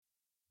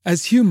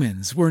As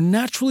humans, we're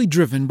naturally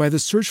driven by the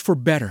search for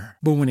better.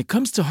 But when it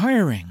comes to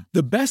hiring,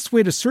 the best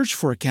way to search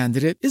for a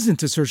candidate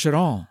isn't to search at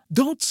all.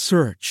 Don't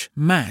search,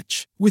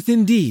 match with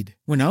Indeed.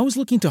 When I was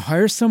looking to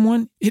hire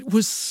someone, it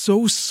was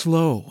so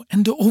slow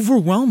and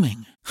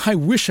overwhelming. I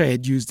wish I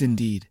had used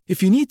Indeed.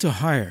 If you need to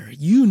hire,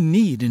 you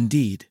need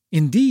Indeed.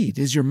 Indeed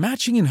is your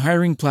matching and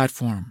hiring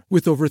platform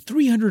with over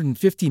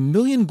 350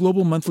 million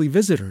global monthly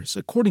visitors,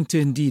 according to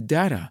Indeed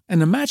data,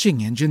 and a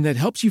matching engine that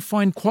helps you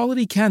find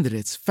quality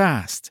candidates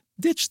fast.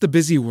 Ditch the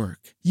busy work.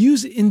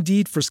 Use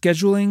Indeed for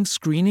scheduling,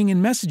 screening,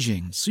 and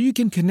messaging so you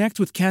can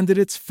connect with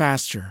candidates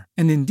faster.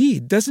 And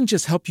Indeed doesn't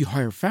just help you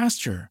hire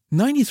faster.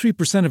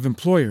 93% of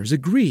employers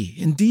agree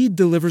Indeed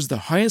delivers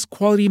the highest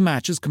quality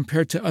matches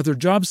compared to other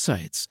job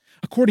sites,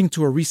 according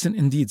to a recent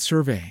Indeed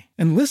survey.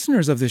 And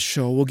listeners of this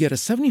show will get a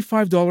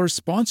 $75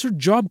 sponsored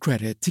job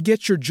credit to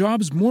get your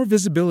jobs more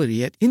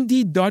visibility at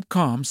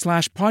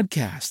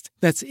Indeed.com/podcast.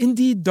 That's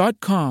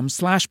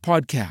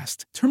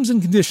Indeed.com/podcast. Terms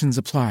and conditions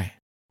apply.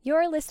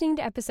 You're listening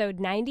to episode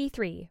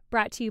 93,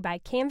 brought to you by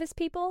Canvas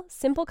People,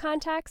 Simple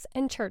Contacts,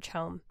 and Church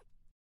Home.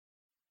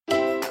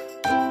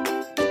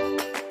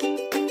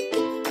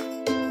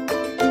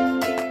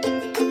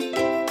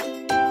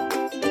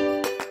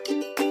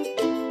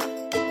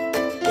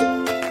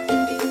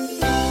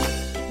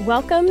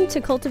 Welcome to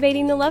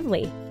Cultivating the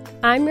Lovely.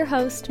 I'm your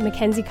host,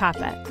 Mackenzie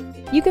Koppa.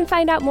 You can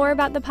find out more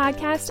about the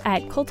podcast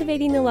at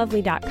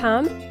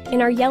cultivatingthelovely.com,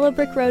 in our Yellow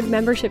Brick Road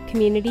membership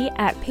community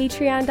at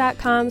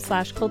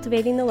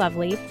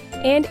patreon.com/cultivatingthelovely,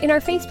 and in our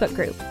Facebook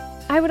group.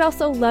 I would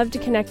also love to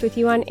connect with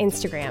you on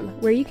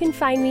Instagram, where you can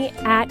find me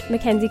at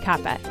Mackenzie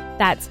Koppa.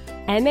 That's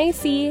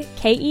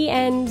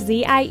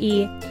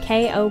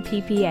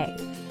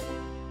MacKenziekoppa.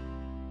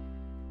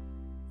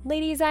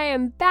 Ladies, I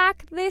am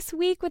back this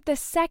week with the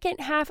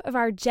second half of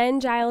our Jen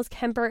Giles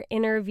Kemper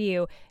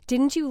interview.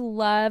 Didn't you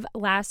love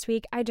last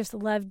week? I just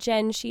love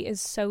Jen. She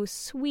is so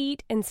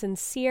sweet and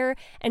sincere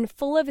and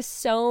full of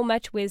so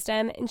much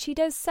wisdom, and she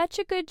does such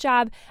a good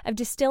job of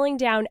distilling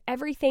down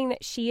everything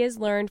that she has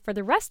learned for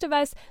the rest of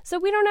us so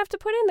we don't have to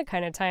put in the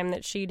kind of time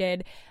that she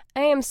did.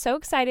 I am so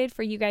excited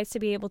for you guys to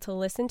be able to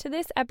listen to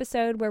this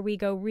episode where we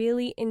go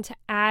really into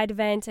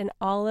Advent and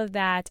all of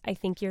that. I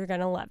think you're going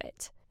to love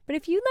it. But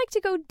if you'd like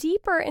to go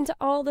deeper into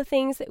all the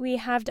things that we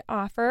have to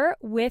offer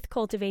with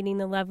Cultivating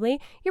the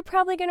Lovely, you're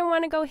probably going to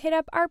want to go hit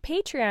up our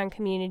Patreon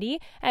community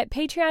at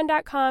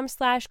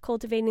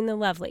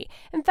patreon.com/cultivatingthelovely.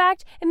 In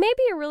fact, it may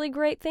be a really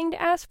great thing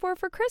to ask for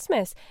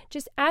Christmas.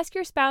 Just ask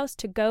your spouse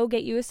to go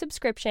get you a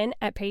subscription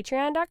at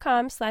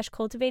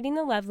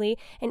patreon.com/cultivatingthelovely,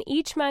 and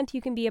each month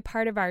you can be a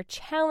part of our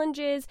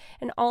challenges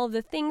and all of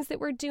the things that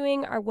we're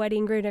doing, our What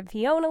Ingrid and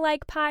Fiona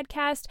Like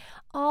podcast,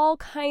 all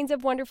kinds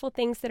of wonderful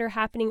things that are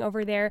happening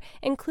over there,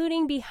 including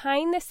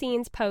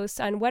behind-the-scenes posts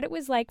on what it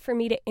was like for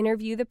me to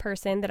interview the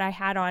person that I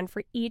had on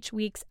for each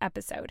week's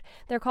episode.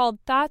 They're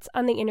called Thoughts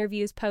on the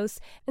Interviews posts,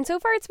 and so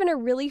far it's been a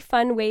really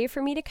fun way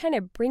for me to kind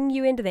of bring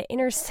you into the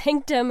inner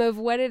sanctum of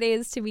what it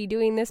is to be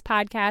doing this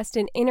podcast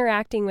and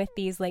interacting with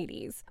these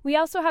ladies. We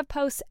also have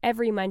posts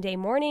every Monday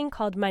morning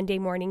called Monday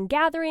Morning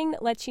Gathering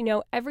that lets you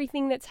know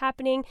everything that's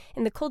happening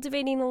in the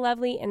Cultivating the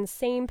Lovely and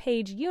Same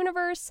Page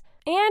universe.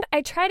 And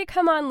I try to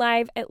come on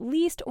live at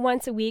least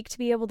once a week to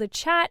be able to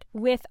chat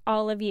with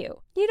all of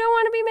you. You don't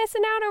want to be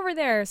missing out over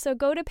there, so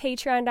go to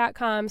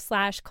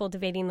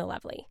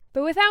patreon.com/cultivatingthelovely.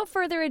 But without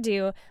further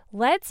ado,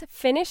 let's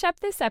finish up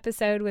this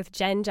episode with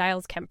Jen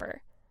Giles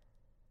Kemper.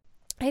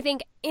 I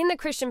think in the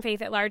Christian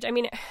faith at large, I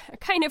mean,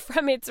 kind of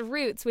from its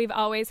roots, we've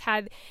always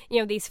had,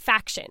 these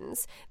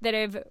factions that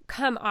have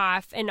come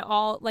off and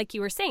all, like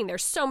you were saying,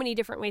 there's so many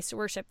different ways to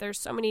worship. There's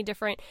so many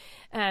different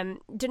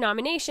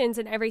denominations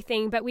and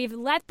everything, but we've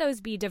let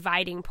those be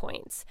dividing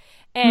points.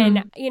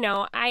 And,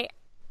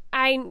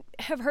 I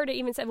have heard it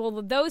even said,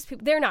 well, those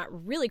people, they're not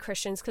really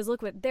Christians because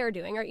look what they're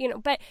doing, or,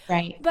 but,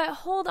 right. But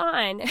hold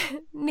on,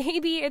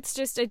 maybe it's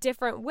just a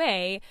different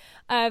way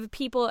of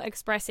people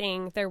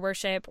expressing their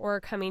worship or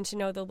coming to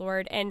know the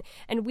Lord. And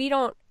we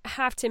don't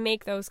have to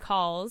make those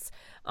calls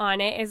on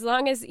it as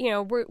long as,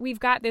 we've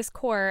got this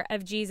core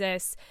of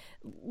Jesus.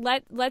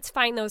 Let's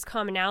find those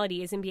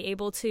commonalities and be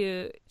able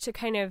to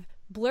kind of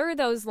blur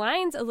those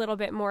lines a little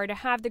bit more to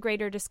have the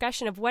greater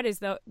discussion of what is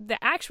the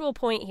actual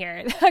point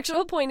here. The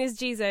actual point is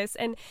Jesus,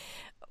 and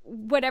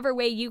whatever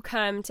way you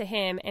come to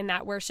him in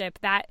that worship,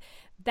 that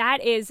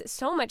is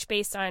so much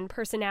based on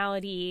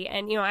personality.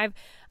 And,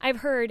 I've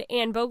heard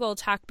Anne Vogel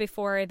talk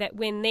before that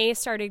when they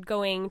started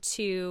going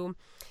to,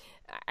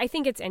 I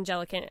think it's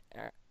Anglican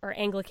or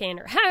Anglican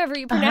or however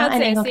you pronounce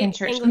it. Anglican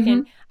church.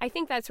 Anglican. Mm-hmm. I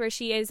think that's where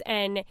she is.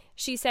 And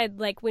she said,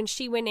 like, when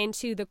she went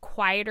into the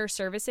quieter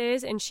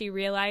services and she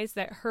realized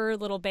that her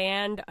little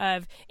band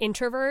of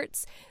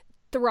introverts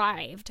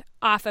thrived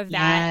off of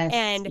that. Yes,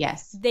 and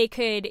yes. They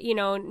could,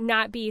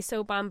 not be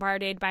so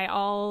bombarded by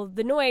all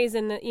the noise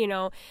and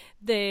the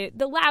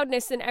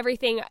loudness and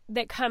everything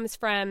that comes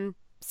from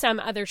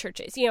some other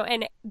churches,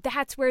 and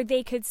that's where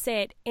they could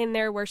sit in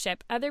their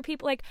worship. Other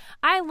people, like,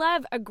 I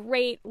love a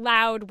great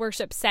loud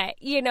worship set,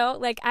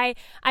 like I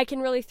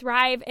can really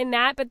thrive in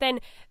that. But then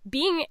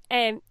being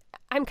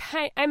I'm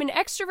an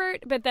extrovert,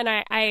 but then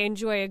I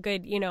enjoy a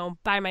good,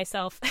 by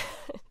myself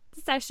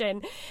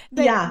session.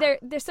 But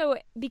they're so,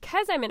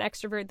 because I'm an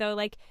extrovert though,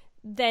 like,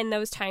 then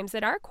those times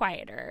that are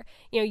quieter,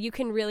 you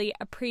can really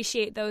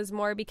appreciate those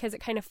more, because it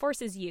kind of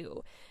forces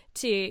you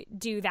to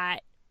do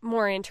that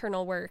more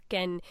internal work.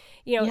 And,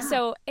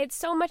 so it's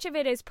so much of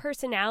it is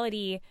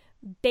personality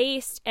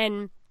based.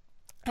 And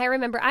I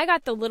remember I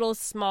got the little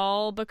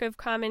small Book of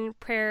Common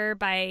Prayer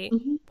by,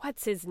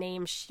 what's his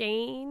name?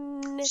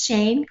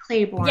 Shane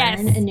Claiborne,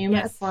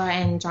 Enuma Akora,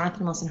 and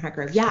Jonathan Wilson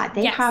Hargrove. Yeah,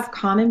 they have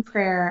Common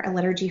Prayer, a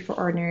liturgy for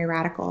ordinary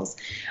radicals.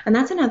 And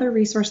that's another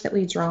resource that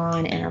we draw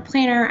on in our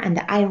planner and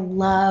that I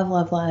love,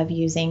 love, love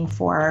using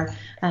for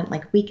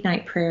like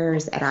weeknight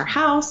prayers at our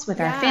house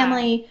with our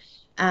family.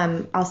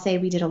 I'll say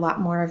we did a lot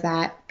more of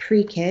that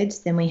pre-kids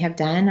than we have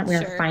done.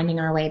 We're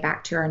finding our way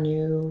back to our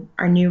new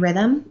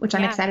rhythm, which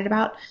I'm excited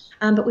about.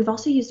 But we've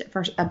also used it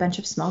for a bunch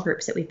of small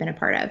groups that we've been a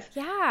part of.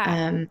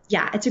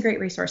 It's a great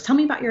resource. Tell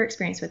me about your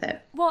experience with it.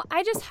 Well,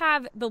 I just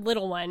have the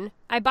little one.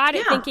 I bought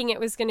it thinking it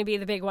was going to be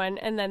the big one,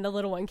 and then the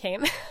little one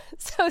came.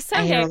 So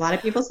someday, I hear a lot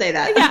of people say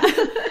that.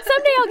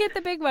 Someday I'll get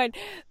the big one.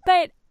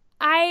 But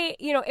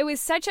it was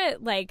such a,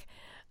 like,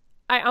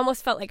 I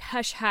almost felt like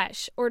hush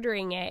hush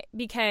ordering it,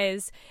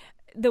 because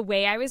the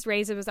way I was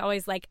raised, it was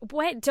always like,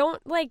 what?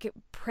 Don't like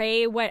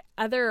pray what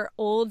other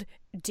old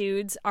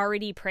dudes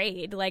already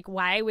prayed. Like,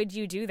 why would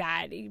you do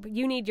that?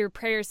 You need your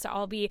prayers to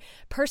all be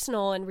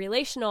personal and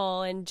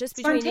relational and just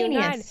between you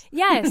and God.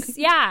 Yes.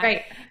 Yeah.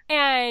 Right.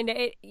 And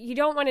you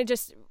don't want to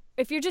just,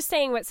 if you're just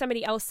saying what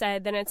somebody else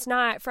said, then it's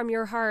not from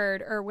your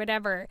heart or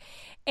whatever.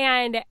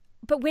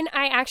 But when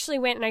I actually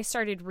went and I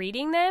started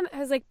reading them, I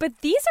was like,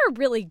 but these are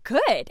really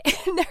good.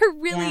 And they're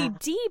really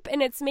deep.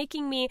 And it's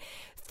making me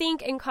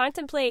think and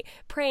contemplate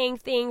praying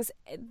things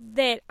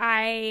that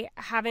I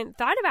haven't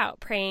thought about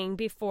praying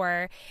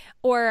before,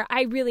 or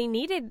I really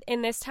needed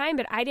in this time,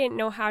 but I didn't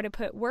know how to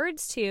put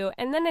words to.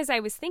 And then as I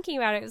was thinking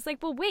about it, it was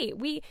like, well, wait,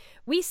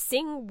 we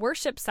sing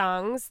worship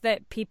songs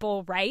that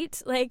people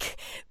write, like,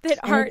 that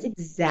aren't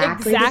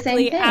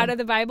exactly out of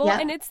the Bible.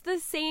 And it's the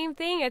same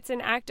thing. It's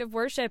an act of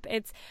worship.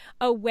 It's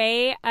a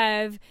way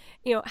of,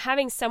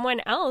 having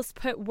someone else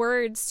put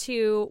words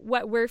to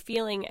what we're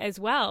feeling as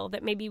well,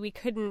 that maybe we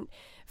couldn't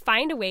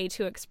find a way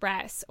to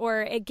express,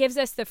 or it gives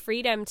us the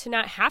freedom to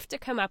not have to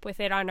come up with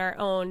it on our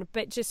own,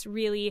 but just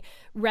really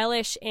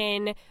relish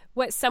in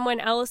what someone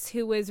else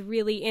who was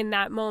really in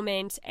that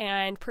moment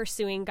and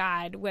pursuing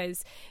God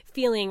was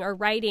feeling or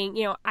writing.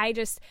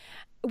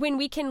 When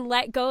we can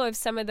let go of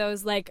some of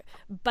those, like,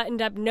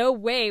 buttoned up, no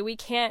way, we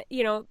can't,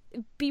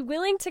 be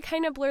willing to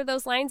kind of blur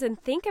those lines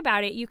and think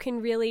about it, you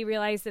can really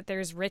realize that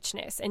there's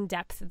richness and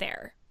depth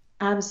there.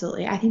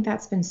 Absolutely. I think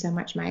that's been so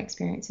much my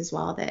experience as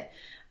well, that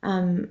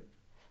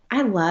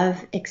I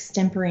love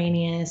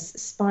extemporaneous,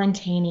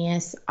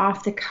 spontaneous,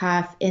 off the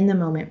cuff, in the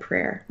moment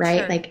prayer, right?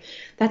 Sure. Like,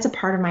 that's a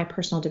part of my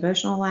personal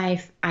devotional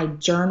life. I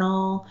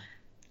journal,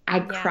 I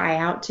cry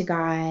out to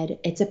God.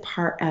 It's a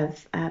part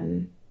of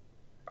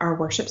our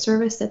worship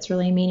service that's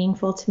really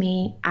meaningful to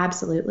me.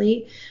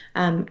 Absolutely.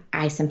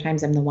 I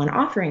sometimes am the one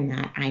offering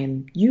that. I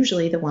am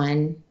usually the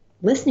one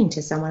listening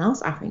to someone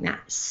else offering that.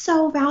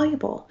 So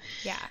valuable.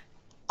 Yeah.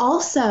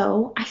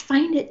 Also, I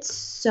find it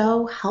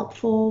so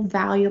helpful,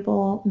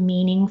 valuable,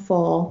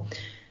 meaningful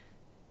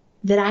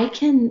that I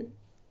can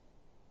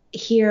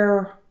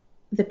hear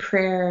the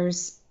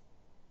prayers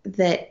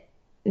that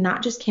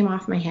not just came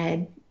off my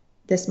head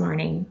this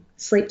morning,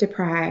 sleep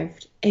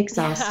deprived,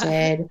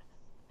 exhausted,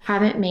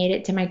 haven't made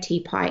it to my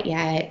teapot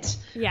yet,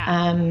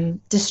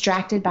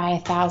 distracted by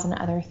 1,000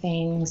 other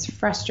things,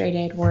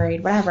 frustrated,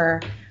 worried,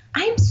 whatever.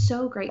 I'm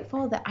so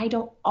grateful that I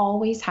don't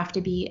always have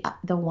to be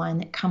the one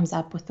that comes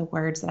up with the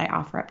words that I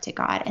offer up to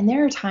God. And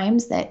there are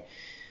times that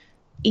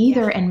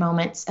either in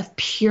moments of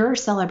pure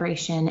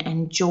celebration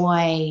and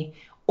joy,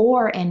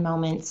 or in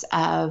moments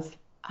of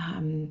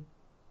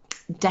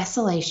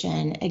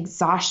desolation,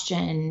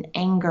 exhaustion,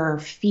 anger,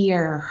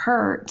 fear,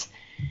 hurt,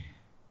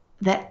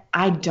 that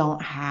I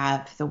don't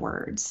have the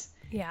words.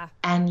 Yeah.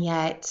 And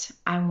yet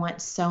I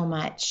want so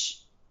much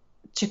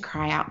to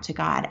cry out to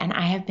God. And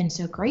I have been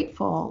so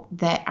grateful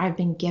that I've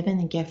been given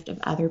the gift of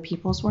other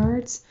people's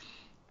words,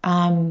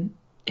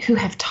 who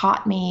have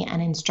taught me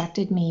and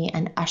instructed me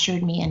and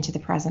ushered me into the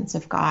presence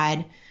of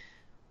God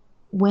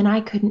when I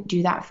couldn't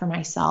do that for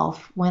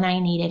myself, when I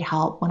needed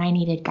help, when I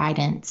needed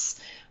guidance,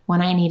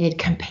 when I needed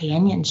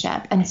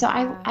companionship. And so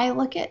I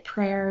look at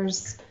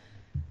prayers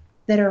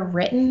that are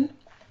written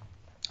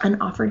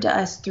and offered to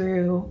us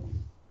through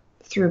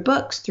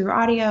books, through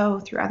audio,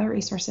 through other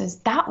resources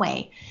that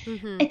way.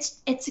 Mm-hmm.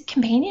 It's a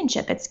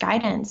companionship, it's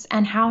guidance.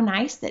 And how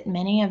nice that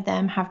many of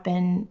them have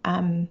been,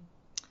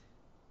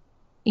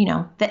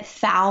 that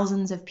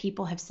thousands of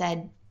people have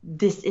said,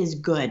 this is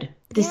good.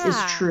 This is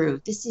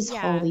true. This is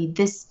holy.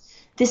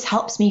 This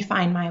helps me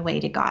find my way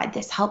to God.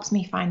 This helps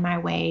me find my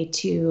way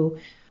to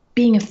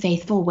being a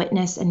faithful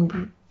witness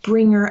and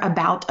bringer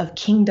about of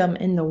kingdom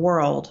in the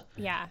world.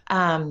 Yeah.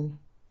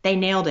 They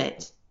nailed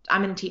it.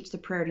 I'm going to teach the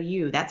prayer to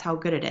you. That's how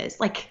good it is.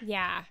 Like,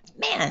 yeah,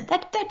 man,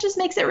 that just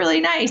makes it really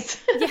nice.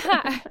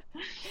 Yeah.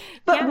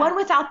 But Yeah. one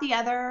without the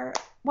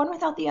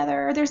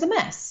other, there's a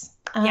miss.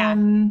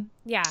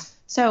 Yeah.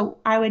 So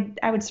I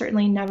would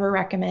certainly never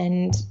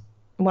recommend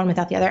one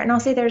without the other. And I'll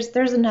say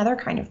there's another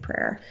kind of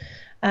prayer.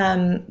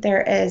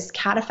 There is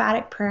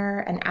cataphatic prayer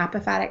and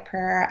apophatic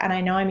prayer. And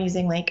I know I'm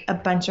using like a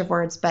bunch of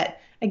words, but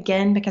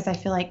again, because I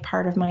feel like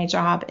part of my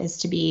job is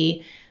to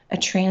be a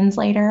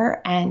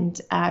translator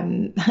and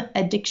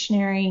a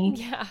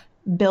dictionary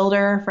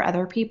builder for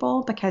other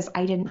people, because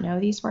I didn't know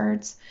these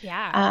words.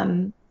 Yeah.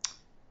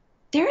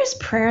 There is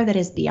prayer that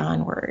is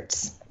beyond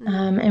words.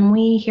 And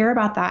we hear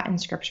about that in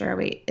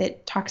scripture.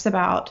 It talks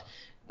about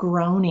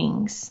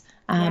groanings,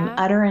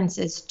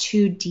 utterances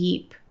too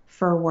deep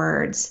for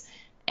words.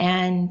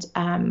 And,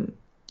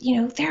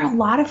 there are a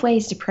lot of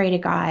ways to pray to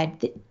God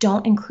that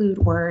don't include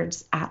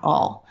words at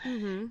all.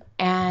 Mm-hmm.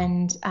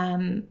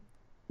 And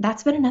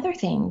that's been another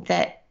thing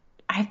that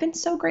I've been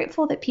so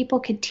grateful that people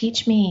could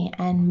teach me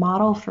and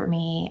model for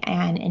me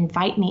and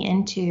invite me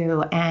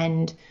into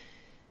and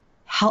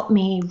help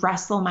me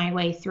wrestle my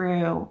way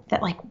through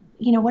that. Like,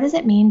 what does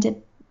it mean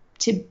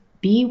to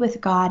be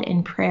with God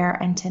in prayer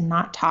and to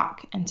not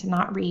talk and to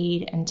not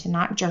read and to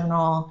not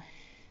journal?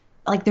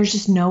 Like, there's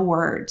just no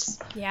words.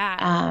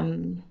 Yeah.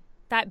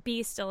 That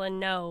be still and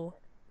know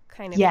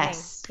kind of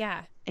yes, thing.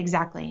 Yeah.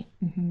 Exactly.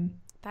 Mm-hmm.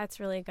 That's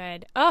really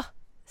good. Oh,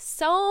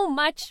 so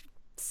much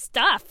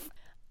stuff.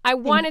 I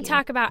want to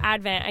talk about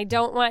Advent. I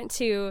don't want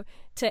to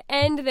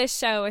end this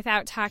show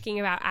without talking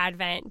about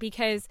Advent,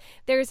 because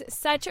there's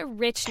such a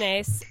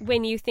richness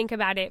when you think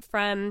about it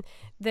from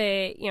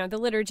the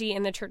liturgy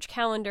and the church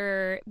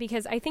calendar,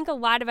 because I think a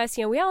lot of us,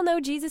 we all know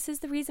Jesus is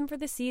the reason for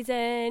the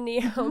season,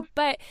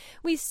 but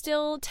we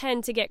still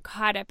tend to get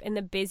caught up in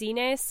the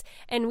busyness,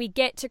 and we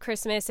get to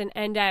Christmas and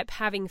end up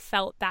having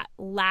felt that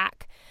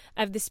lack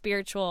of the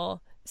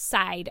spiritual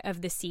side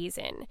of the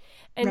season.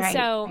 And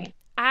right.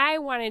 I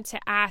wanted to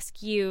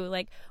ask you,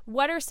 like,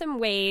 what are some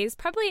ways,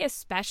 probably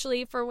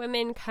especially for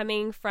women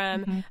coming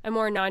from a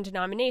more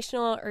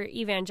non-denominational or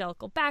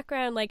evangelical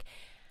background, like,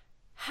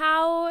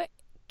 how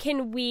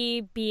can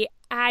we be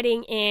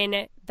adding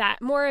in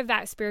that more of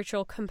that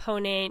spiritual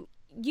component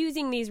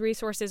using these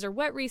resources, or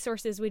what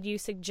resources would you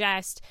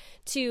suggest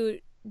to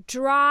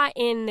draw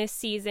in this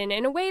season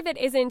in a way that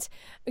isn't,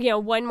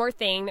 one more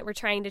thing that we're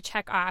trying to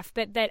check off,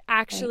 but that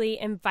actually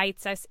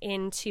invites us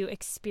into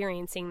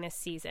experiencing this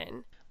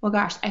season? Well,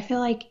 gosh, I feel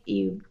like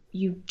you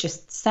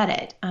just said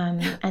it.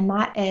 And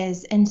that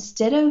is,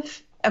 instead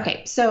of,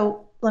 okay,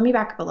 so let me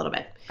back up a little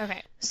bit.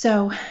 Okay.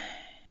 So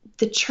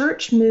the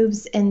church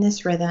moves in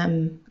this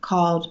rhythm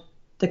called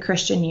the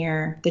Christian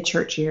year, the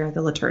church year,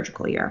 the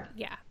liturgical year.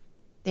 Yeah.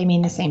 They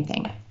mean the same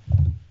thing.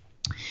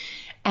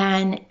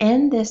 And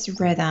in this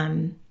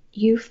rhythm,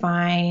 you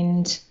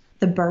find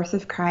the birth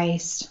of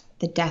Christ,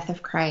 the death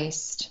of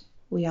Christ.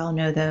 We all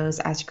know those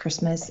as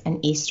Christmas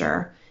and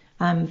Easter.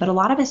 But a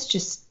lot of us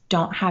just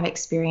don't have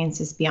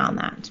experiences beyond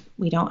that.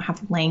 We don't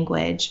have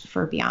language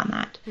for beyond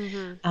that.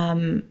 Mm-hmm.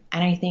 And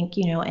I think,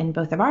 in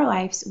both of our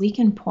lives, we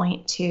can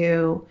point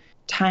to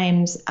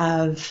times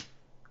of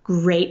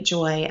great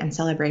joy and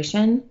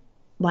celebration,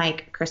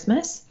 like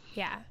Christmas.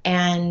 Yeah.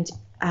 And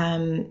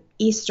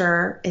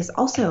Easter is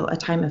also a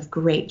time of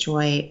great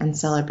joy and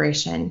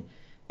celebration,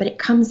 but it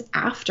comes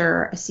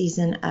after a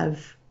season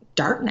of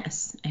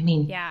darkness. I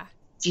mean,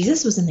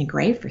 Jesus was in the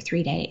grave for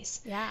 3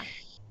 days. Yeah.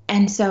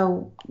 And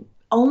so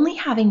only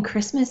having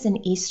Christmas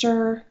and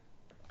Easter,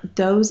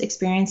 those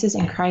experiences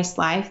in Christ's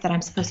life that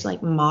I'm supposed to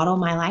like model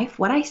my life,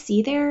 what I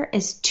see there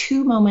is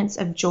 2 moments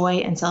of joy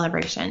and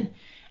celebration.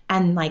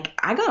 And like,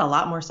 I got a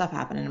lot more stuff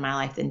happening in my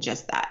life than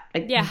just that.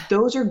 Like,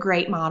 those are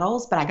great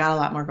models, but I got a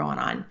lot more going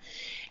on.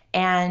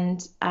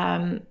 And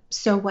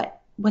so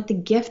what the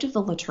gift of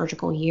the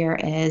liturgical year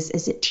is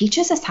it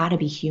teaches us how to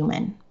be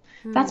human.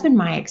 That's been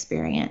my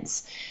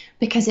experience,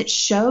 because it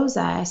shows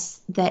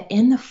us that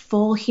in the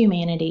full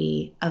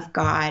humanity of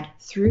God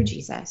through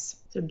Jesus,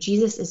 so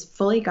Jesus is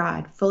fully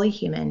God, fully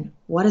human.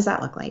 What does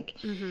that look like?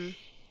 Mm-hmm.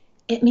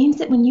 It means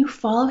that when you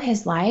follow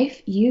his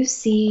life, you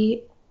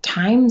see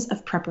times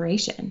of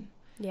preparation.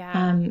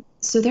 Yeah.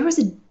 So there was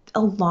a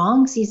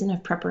long season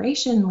of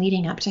preparation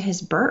leading up to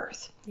his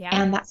birth. Yeah.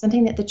 And that's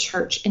something that the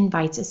church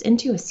invites us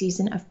into, a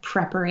season of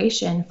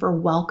preparation for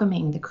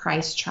welcoming the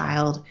Christ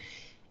child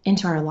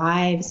into our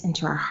lives,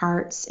 into our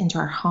hearts, into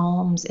our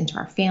homes, into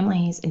our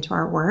families, into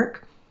our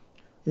work.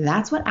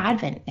 That's what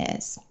Advent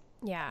is.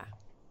 Yeah.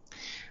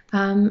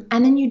 And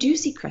then you do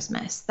see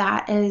Christmas.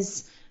 That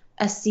is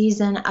a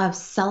season of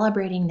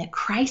celebrating that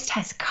Christ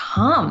has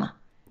come.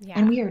 Yeah.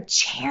 And we are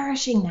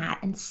cherishing that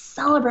and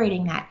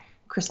celebrating that.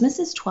 Christmas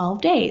is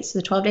 12 days. So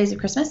the 12 days of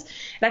Christmas,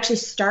 it actually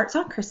starts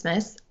on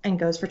Christmas and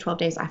goes for 12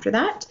 days after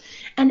that,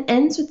 and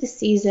ends with the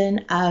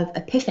season of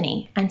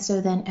Epiphany. And so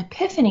then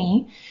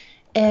Epiphany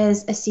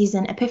is a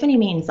season. Epiphany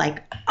means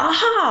like,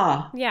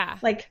 aha. Yeah.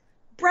 Like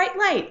bright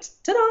light.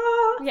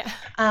 Ta-da. Yeah.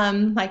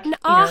 Like an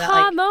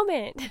aha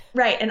moment.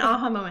 Right. An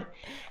aha moment.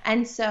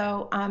 And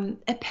so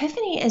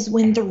Epiphany is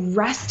when the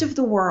rest of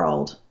the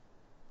world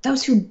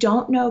those who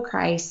don't know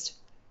Christ,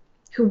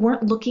 who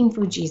weren't looking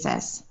for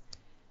Jesus,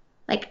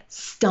 like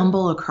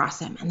stumble across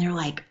him and they're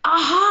like,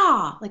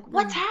 aha, like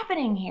what's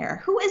happening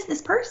here? Who is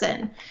this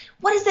person?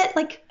 What is it?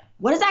 Like,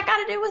 what does that got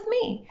to do with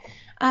me?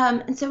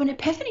 And so an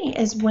epiphany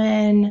is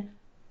when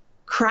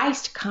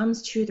Christ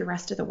comes to the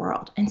rest of the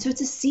world. And so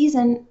it's a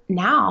season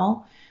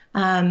now,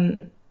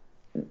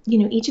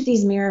 each of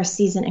these mirror a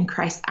season in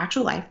Christ's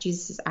actual life,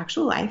 Jesus'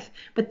 actual life,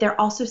 but they're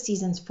also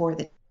seasons for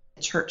the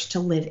church to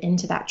live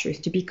into that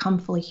truth, to become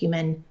fully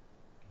human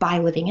by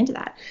living into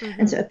that.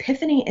 And so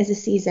Epiphany is a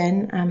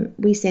season,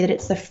 we say that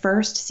it's the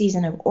first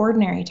season of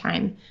ordinary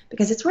time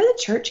because it's where the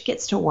church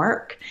gets to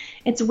work.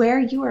 It's where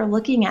you are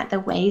looking at the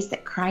ways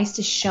that Christ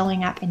is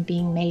showing up and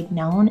being made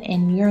known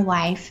in your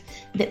life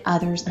that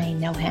others may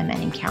know him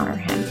and encounter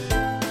him.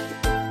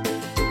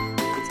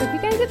 So if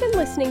you guys have been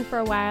listening for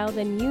a while,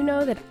 then you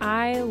know that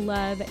I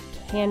love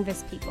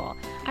Canvas people.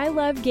 I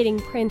love getting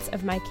prints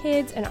of my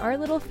kids and our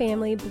little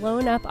family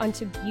blown up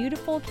onto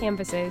beautiful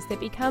canvases that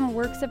become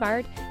works of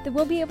art that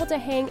we'll be able to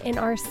hang in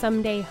our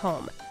someday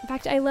home. In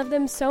fact, I love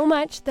them so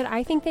much that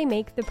I think they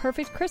make the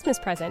perfect Christmas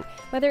present,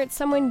 whether it's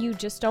someone you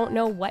just don't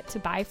know what to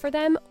buy for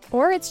them,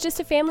 or it's just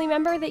a family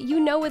member that you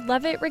know would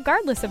love it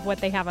regardless of what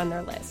they have on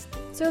their list.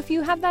 So if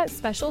you have that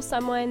special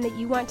someone that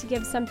you want to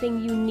give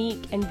something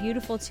unique and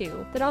beautiful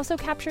to, that also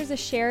captures a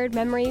shared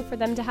memory for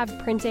them to have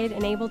printed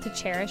and able to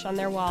cherish on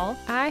their wall,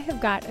 I have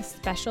got a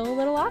special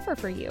little offer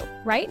for you.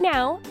 Right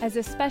now, as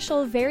a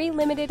special, very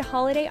limited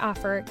holiday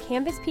offer,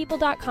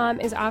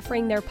 CanvasPeople.com is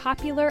offering their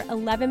popular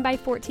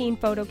 11x14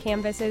 photo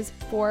canvases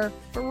for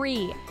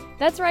free.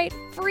 That's right,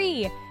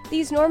 free!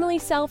 These normally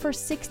sell for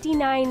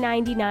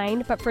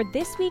 $69.99, but for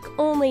this week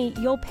only,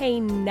 you'll pay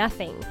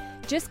nothing.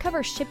 Just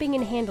cover shipping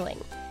and handling.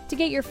 To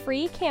get your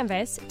free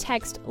canvas,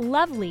 text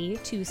LOVELY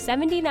to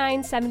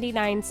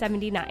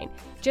 $79.79.79.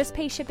 Just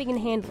pay shipping and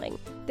handling.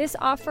 This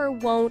offer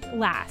won't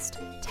last.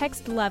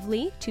 Text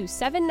LOVELY to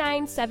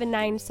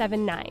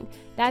 $79.79.79.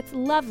 That's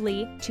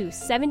LOVELY to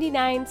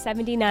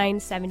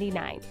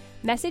 $79.79.79.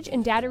 Message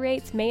and data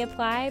rates may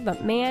apply,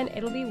 but man,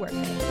 it'll be worth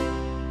it.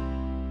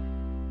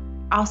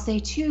 I'll say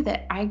too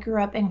that I grew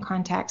up in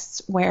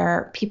contexts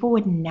where people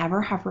would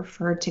never have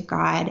referred to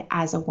God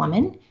as a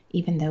woman,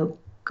 even though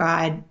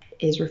God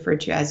is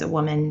referred to as a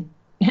woman.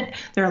 There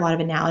are a lot of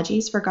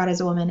analogies for God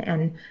as a woman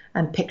and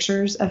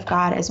pictures of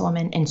God as a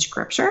woman in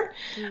scripture.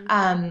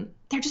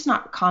 They're just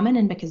not common.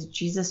 And because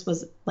Jesus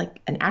was like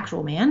an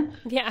actual man,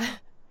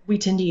 we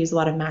tend to use a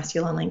lot of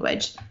masculine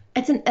language.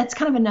 It's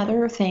kind of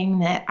another thing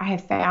that I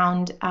have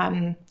found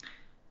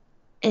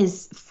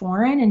is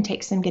foreign and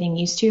takes some getting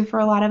used to for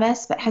a lot of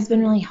us, but has been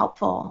really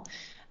helpful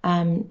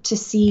to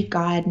see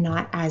God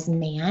not as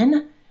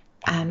man,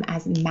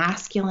 as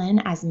masculine,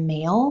 as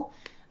male,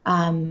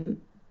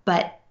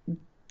 but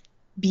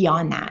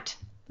beyond that.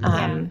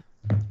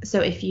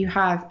 So if you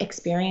have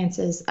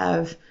experiences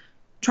of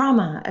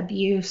trauma,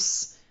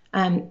 abuse,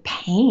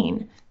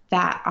 pain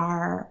that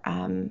are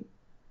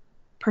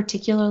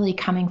particularly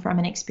coming from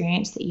an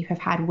experience that you have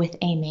had with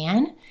a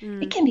man,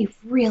 it can be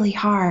really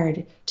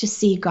hard to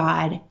see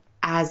God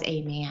as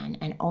a man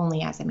and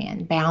only as a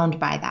man, bound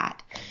by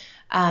that.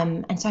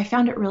 And so I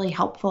found it really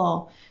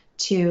helpful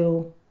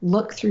to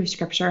look through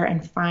scripture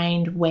and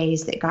find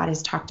ways that God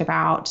has talked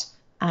about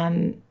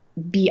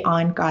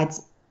beyond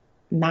God's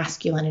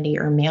masculinity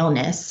or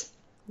maleness.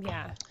 So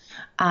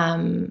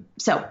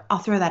I'll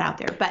throw that out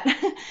there. But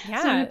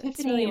so in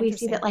Epiphany, really we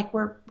see that like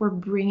we're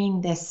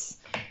bringing this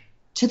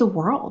to the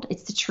world.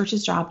 It's the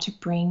church's job to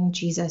bring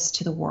Jesus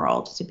to the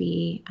world, to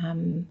be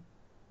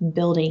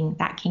building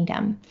that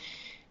kingdom.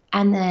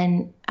 And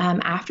then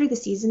after the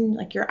season,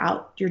 like you're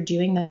out, you're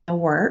doing the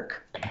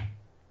work,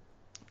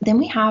 then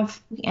we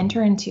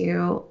enter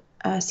into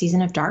a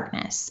season of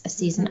darkness, a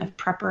season of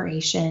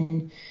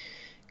preparation.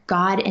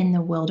 God in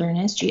the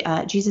wilderness,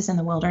 Jesus in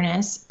the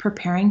wilderness,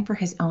 preparing for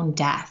his own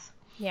death.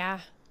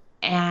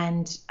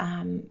 And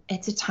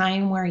it's a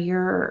time where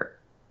you're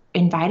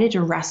invited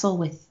to wrestle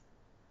with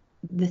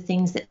the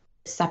things that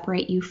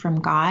separate you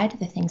from God,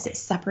 the things that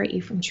separate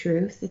you from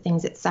truth, the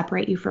things that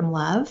separate you from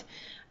love.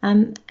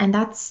 And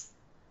that's,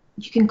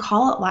 you can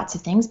call it lots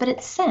of things, but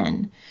it's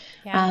sin.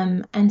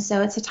 And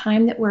so it's a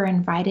time that we're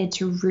invited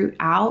to root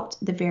out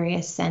the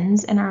various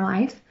sins in our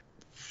life.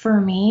 For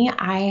me,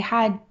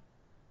 I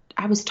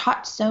was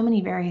taught so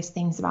many various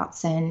things about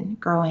sin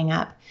growing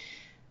up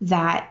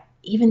that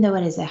even though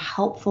it is a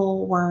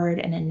helpful word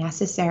and a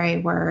necessary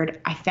word,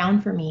 I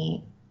found for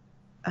me,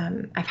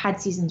 I've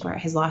had seasons where it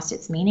has lost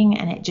its meaning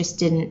and it just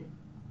didn't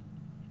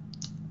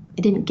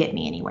get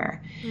me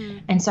anywhere.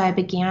 And so I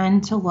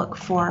began to look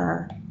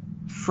for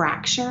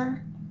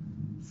fracture,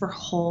 for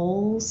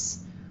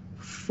holes,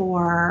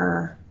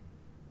 for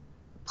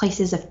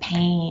places of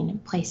pain,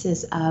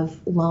 places of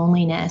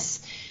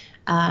loneliness,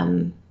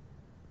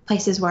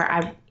 places where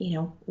I,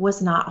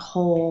 was not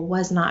whole,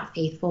 was not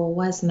faithful,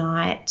 was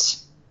not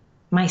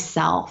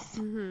myself.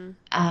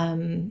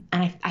 And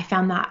I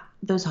found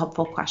those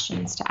helpful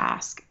questions to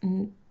ask.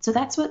 And so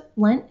that's what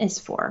Lent is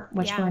for,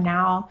 which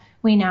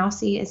we now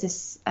see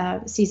as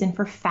a season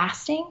for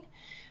fasting,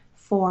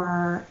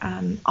 for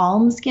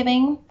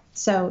almsgiving,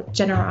 so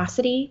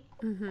generosity,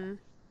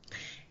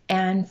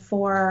 and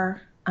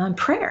for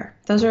prayer.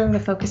 Those are the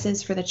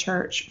focuses for the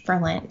church for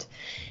Lent.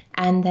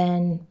 And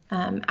then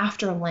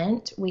after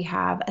Lent, we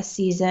have a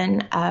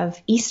season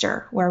of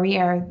Easter where we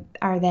are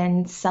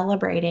then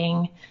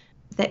celebrating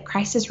that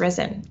Christ is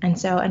risen. And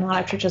so in a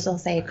lot of churches will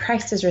say,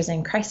 Christ is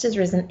risen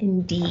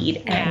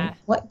indeed. Yeah. And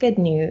what good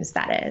news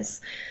that is.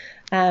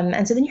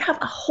 And so then you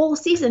have a whole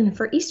season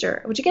for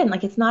Easter, which again,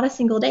 like it's not a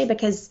single day,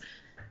 because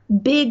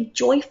big,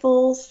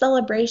 joyful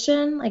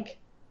celebration, like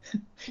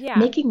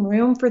making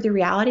room for the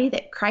reality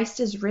that Christ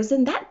is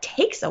risen, that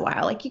takes a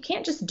while. Like you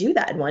can't just do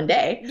that in one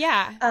day.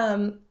 Yeah.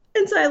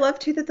 And so I love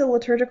too that the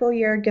liturgical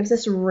year gives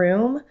us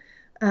room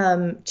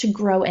to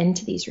grow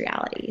into these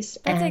realities.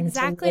 That's and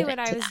exactly what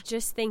I was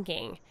just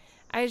thinking.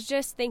 I was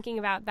just thinking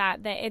about that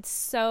it's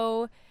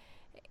so,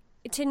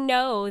 to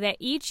know that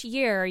each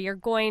year you're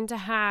going to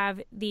have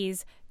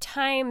these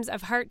times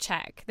of heart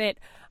check that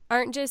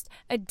aren't just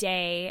a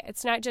day.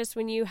 It's not just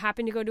when you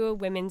happen to go to a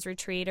women's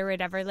retreat or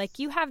whatever. Like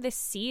you have this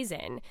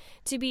season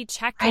to be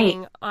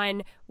checking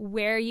on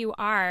where you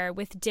are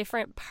with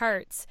different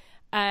parts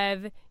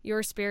of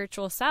your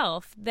spiritual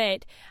self,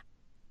 that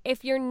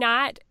if you're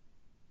not,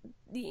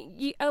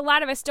 a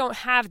lot of us don't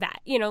have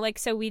that, like,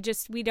 so we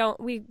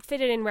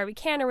fit it in where we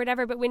can or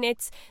whatever. But when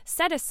it's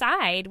set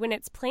aside, when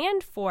it's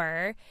planned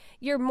for,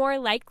 you're more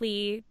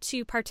likely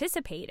to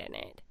participate in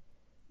it.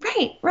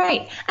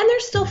 Right. And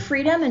there's still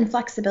freedom and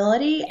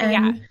flexibility.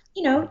 And,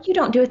 you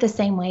don't do it the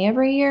same way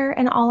every year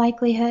in all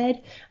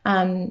likelihood.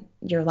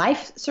 Your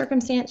life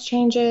circumstance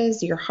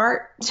changes, your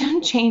heart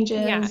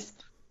changes,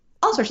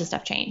 all sorts of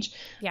stuff change.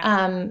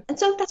 And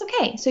so that's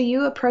okay. So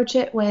you approach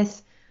it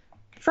with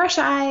fresh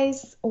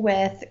eyes,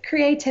 with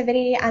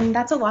creativity. And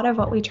that's a lot of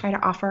what we try to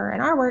offer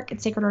in our work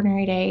at Sacred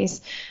Ordinary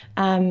Days,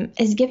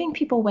 is giving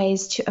people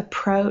ways to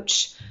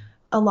approach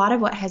a lot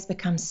of what has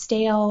become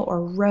stale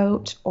or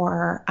rote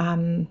or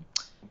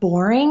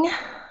boring.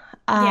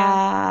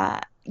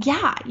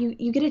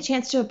 You get a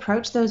chance to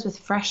approach those with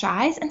fresh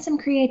eyes and some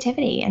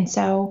creativity. And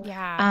so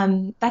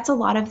that's a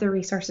lot of the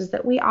resources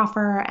that we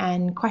offer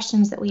and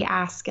questions that we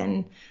ask,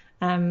 and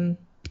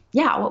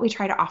what we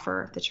try to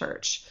offer the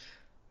church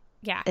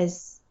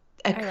is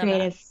a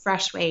creative,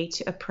 fresh way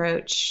to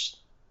approach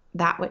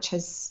that which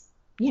has,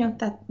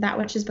 that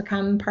which has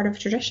become part of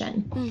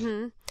tradition.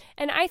 Mm-hmm.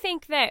 And I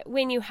think that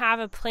when you have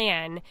a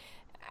plan,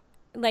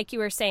 like you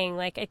were saying,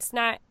 like it's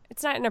not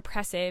an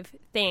oppressive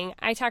thing.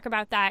 I talk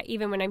about that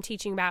even when I'm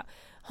teaching about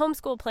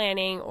homeschool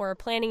planning or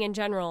planning in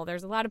general.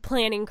 There's a lot of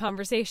planning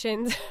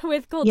conversations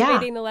with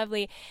Cultivating the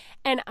Lovely.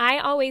 And I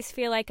always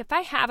feel like if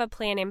I have a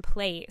plan in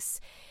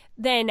place,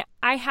 then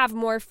I have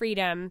more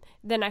freedom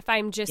than if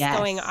I'm just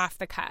going off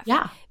the cuff.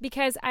 Yeah.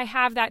 Because I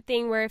have that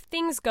thing where if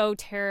things go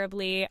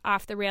terribly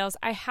off the rails,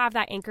 I have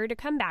that anchor to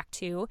come back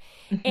to.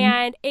 Mm-hmm.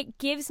 And it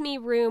gives me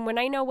room when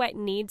I know what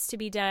needs to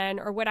be done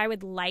or what I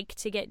would like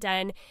to get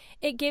done.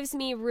 It gives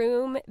me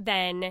room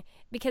then,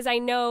 because I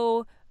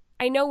know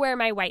where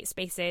my white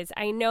space is.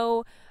 I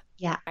know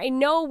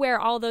where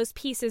all those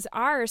pieces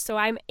are. So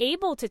I'm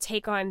able to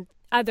take on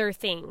other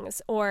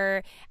things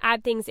or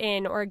add things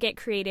in or get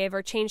creative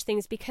or change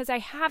things because I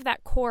have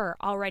that core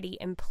already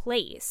in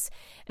place.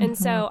 And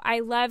so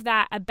I love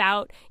that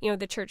about,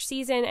 the church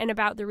season and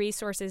about the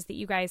resources that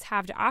you guys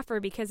have to offer,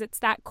 because it's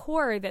that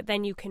core that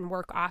then you can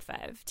work off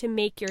of to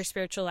make your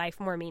spiritual life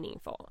more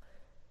meaningful.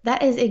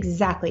 That is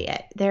exactly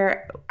it.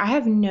 I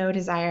have no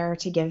desire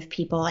to give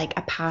people like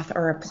a path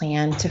or a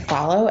plan to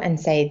follow and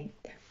say,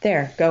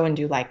 there, go and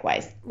do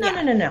likewise.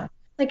 No.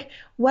 Like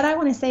what I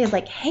want to say is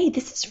like, hey,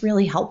 this is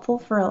really helpful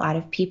for a lot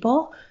of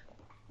people.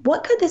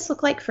 What could this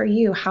look like for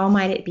you? How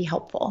might it be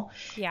helpful?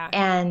 Yeah.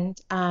 And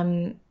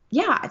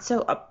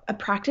so a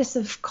practice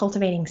of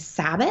cultivating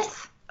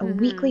Sabbath, a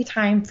weekly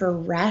time for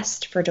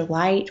rest, for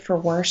delight, for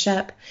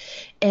worship,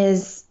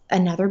 is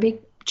another big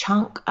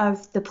chunk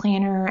of the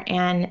planner,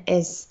 and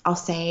is, I'll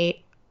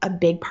say, a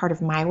big part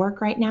of my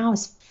work right now,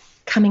 is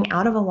coming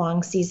out of a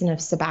long season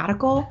of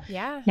sabbatical.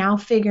 Yeah. Now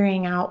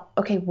figuring out,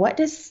 okay, what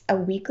does a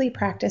weekly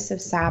practice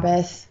of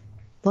Sabbath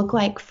look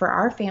like for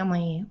our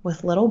family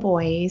with little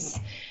boys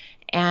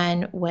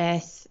and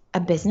with a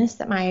business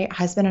that my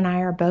husband and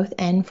I are both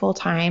in full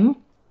time.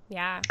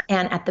 Yeah.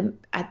 And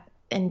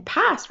in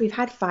past, we've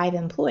had 5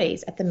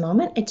 employees. At the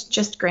moment, it's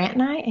just Grant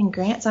and I, and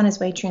Grant's on his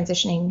way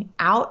transitioning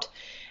out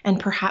and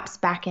perhaps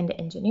back into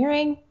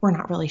engineering. We're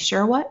not really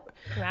sure what.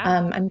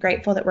 Wow. I'm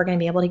grateful that we're going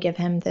to be able to give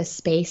him this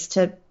space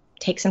to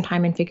take some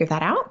time and figure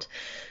that out.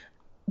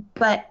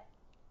 But,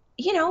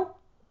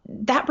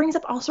 that brings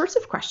up all sorts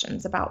of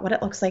questions about what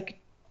it looks like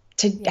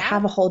to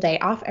have a whole day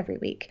off every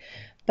week.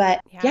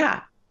 But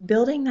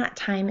building that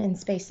time and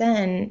space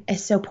in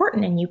is so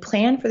important. And you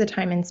plan for the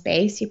time and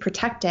space, you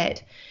protect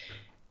it,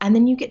 and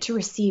then you get to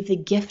receive the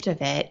gift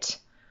of it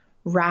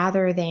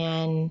rather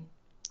than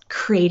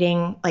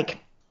creating, like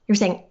you're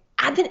saying,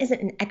 Advent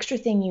isn't an extra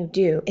thing you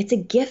do. It's a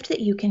gift that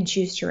you can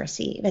choose to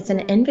receive. It's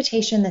an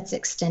invitation that's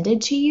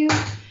extended to you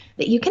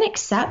that you can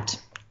accept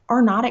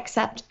or not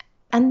accept.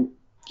 And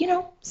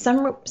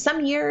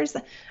some years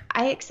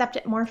I accept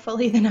it more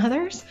fully than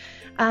others.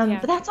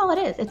 But that's all it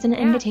is. It's an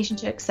invitation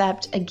to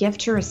accept, a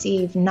gift to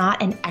receive,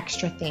 not an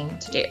extra thing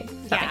to do.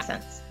 Does that make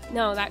sense?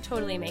 No, that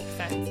totally makes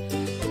sense.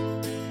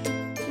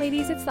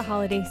 Ladies, it's the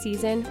holiday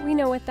season. We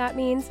know what that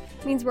means.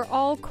 It means we're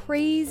all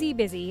crazy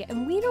busy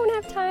and we don't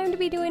have time to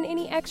be doing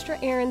any extra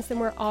errands than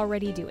we're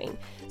already doing.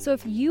 So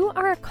if you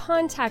are a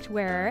contact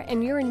wearer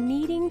and you're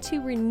needing to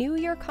renew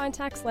your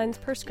contacts lens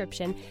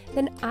prescription,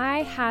 then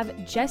I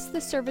have just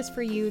the service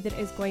for you that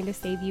is going to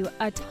save you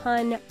a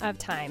ton of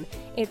time.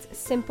 It's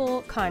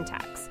Simple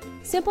Contacts.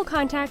 Simple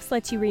Contacts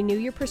lets you renew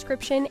your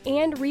prescription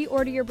and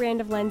reorder your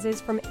brand of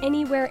lenses from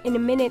anywhere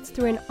in minutes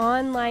through an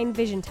online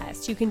vision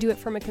test. You can do it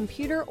from a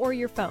computer or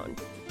your phone.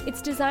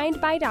 It's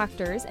designed by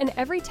doctors, and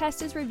every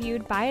test is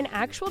reviewed by an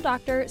actual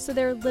doctor, so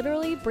they're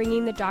literally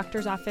bringing the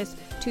doctor's office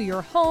to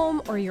your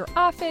home or your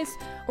office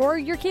or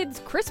your kid's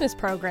Christmas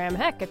program.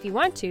 Heck, if you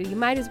want to, you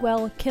might as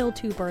well kill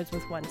two birds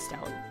with one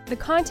stone. The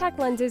contact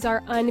lenses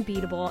are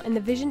unbeatable, and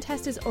the vision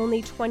test is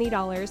only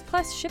 $20,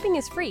 plus shipping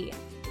is free.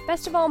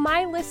 Best of all,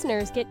 my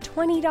listeners get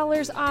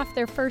 $20 off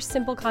their first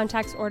Simple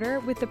Contacts order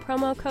with the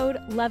promo code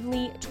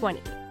LOVELY20.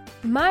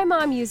 My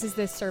mom uses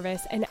this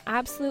service and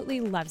absolutely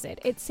loves it.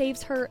 It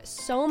saves her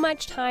so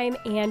much time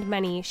and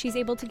money. She's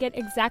able to get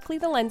exactly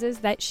the lenses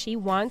that she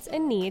wants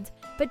and needs,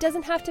 but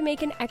doesn't have to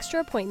make an extra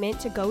appointment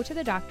to go to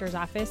the doctor's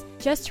office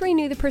just to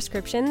renew the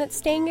prescription that's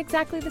staying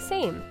exactly the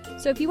same.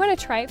 So if you want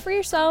to try it for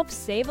yourself,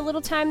 save a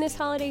little time this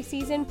holiday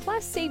season,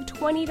 plus save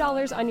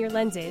 $20 on your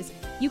lenses,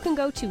 you can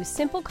go to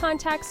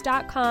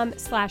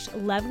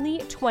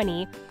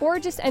simplecontacts.com/lovely20 or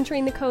just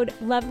entering the code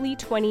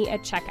lovely20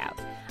 at checkout.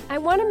 I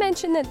want to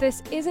mention that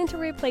this isn't a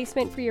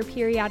replacement for your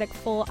periodic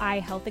full eye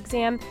health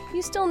exam.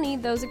 You still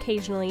need those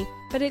occasionally,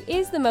 but it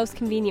is the most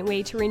convenient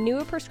way to renew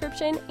a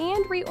prescription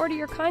and reorder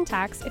your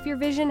contacts if your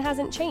vision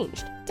hasn't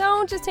changed.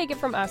 Don't just take it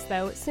from us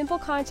though. Simple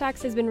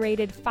Contacts has been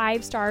rated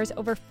 5 stars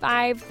over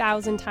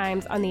 5,000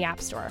 times on the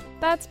App Store.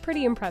 That's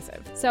pretty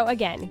impressive. So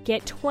again,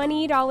 get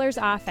 $20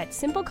 off at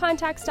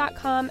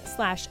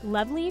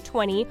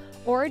simplecontacts.com/lovely20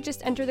 or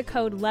just enter the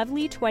code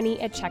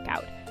lovely20 at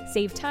checkout.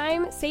 Save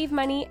time, save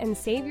money, and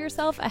save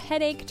yourself a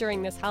headache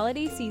during this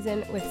holiday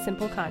season with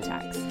Simple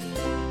Contacts.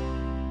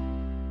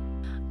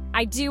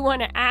 I do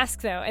want to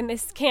ask, though, and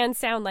this can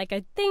sound like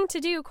a thing to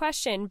do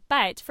question,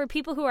 but for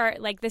people who are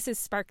like, this has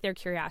sparked their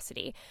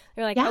curiosity.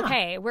 They're like,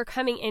 okay, we're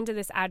coming into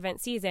this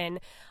Advent season.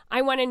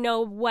 I want to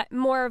know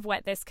more of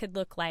what this could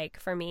look like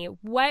for me.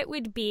 What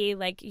would be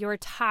like your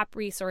top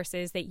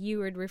resources that you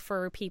would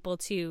refer people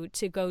to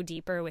go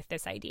deeper with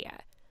this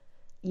idea?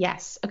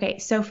 Yes. Okay.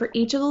 So for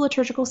each of the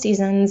liturgical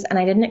seasons, and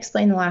I didn't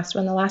explain the last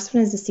one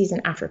is the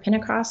season after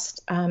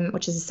Pentecost,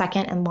 which is the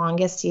second and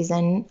longest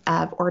season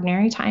of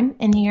ordinary time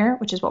in the year,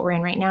 which is what we're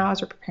in right now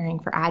as we're preparing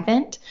for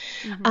Advent.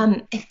 Mm-hmm.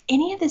 If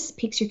any of this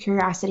piques your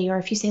curiosity, or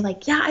if you say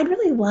like, yeah, I'd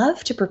really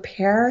love to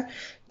prepare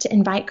to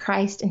invite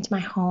Christ into my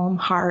home,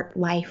 heart,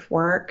 life,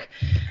 work.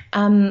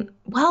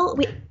 Well,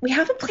 we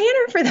have a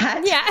planner for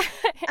that. Yeah.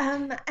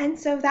 And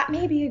so that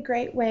may be a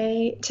great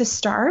way to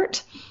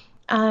start.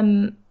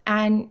 And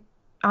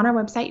on our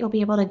website, you'll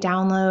be able to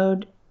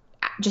download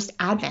just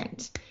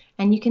Advent,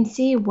 and you can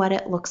see what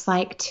it looks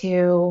like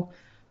to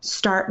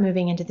start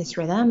moving into this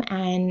rhythm.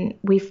 And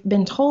we've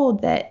been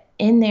told that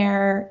in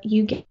there,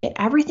 you get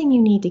everything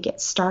you need to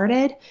get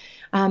started.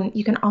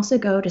 You can also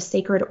go to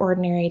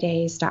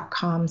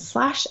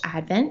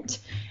sacredordinarydays.com/Advent.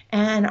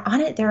 And on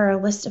it, there are a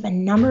list of a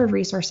number of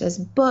resources,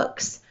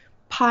 books,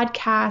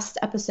 podcast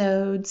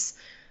episodes,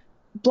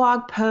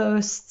 blog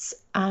posts,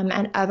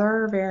 and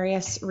other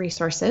various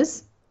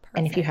resources.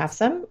 And if you have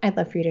some, I'd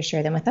love for you to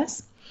share them with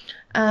us,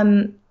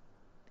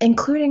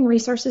 including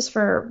resources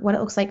for what it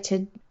looks like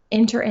to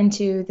enter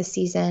into the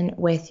season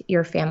with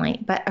your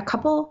family. But a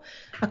couple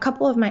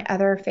of my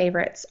other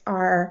favorites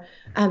are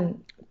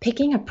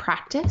picking a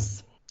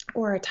practice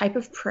or a type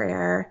of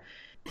prayer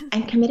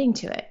and committing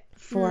to it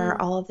for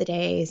all of the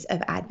days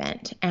of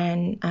Advent.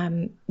 And,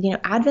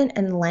 Advent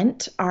and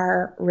Lent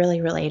are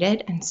really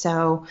related. And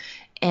so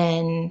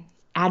in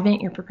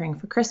Advent, you're preparing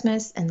for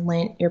Christmas, and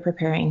Lent, you're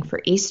preparing for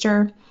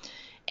Easter.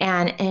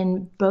 And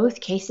in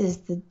both cases,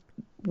 the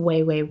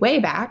way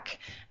back,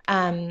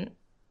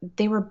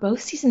 they were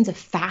both seasons of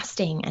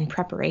fasting and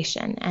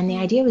preparation. And the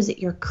idea was that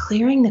you're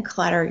clearing the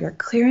clutter, you're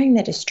clearing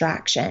the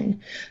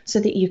distraction so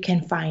that you can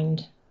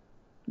find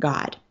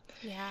God.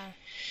 Yeah.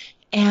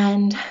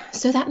 And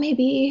so that may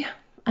be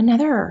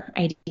another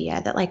idea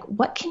that, like,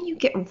 what can you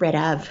get rid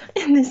of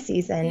in this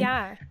season?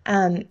 Yeah.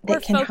 That or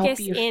can help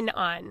focus you in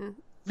on.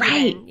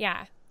 Right.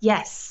 Yeah.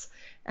 Yes.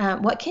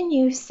 What can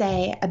you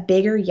say a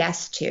bigger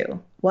yes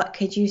to? What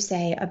could you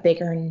say a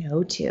bigger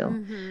no to?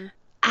 Mm-hmm.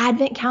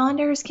 Advent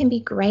calendars can be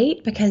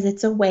great because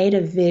it's a way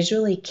to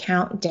visually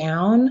count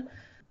down,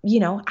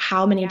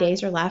 how many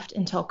days are left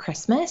until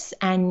Christmas.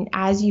 And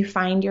as you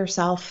find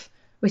yourself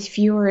with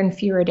fewer and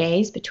fewer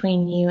days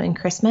between you and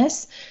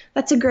Christmas,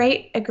 that's a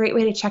great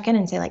way to check in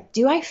and say, like,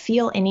 do I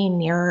feel any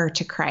nearer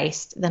to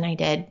Christ than I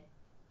did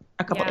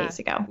a couple days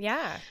ago?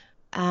 Yeah.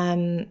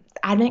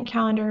 Advent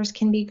calendars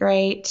can be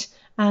great.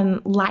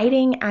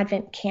 lighting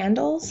Advent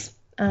candles.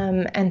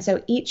 And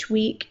so each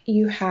week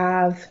you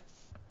have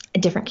a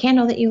different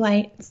candle that you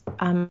light,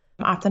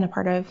 often a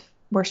part of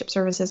worship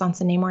services on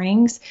Sunday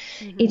mornings.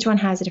 Each one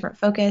has a different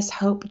focus: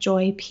 hope,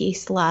 joy,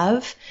 peace,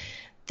 love.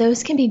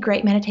 Those can be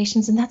great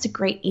meditations, and that's a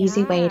great,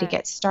 easy way to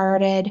get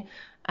started.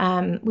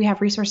 We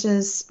have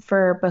resources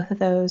for both of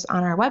those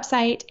on our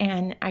website,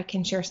 and I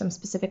can share some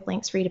specific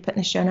links for you to put in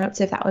the show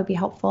notes if that would be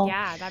helpful.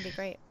 Yeah, that'd be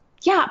great.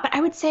 Yeah, but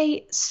I would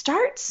say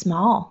start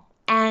small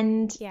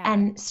and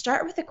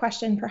start with the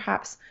question,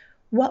 perhaps,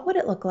 what would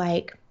it look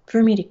like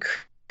for me to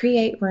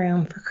create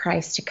room for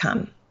Christ to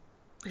come?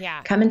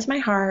 Yeah. Come into my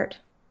heart,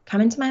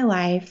 come into my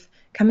life,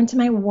 come into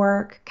my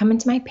work, come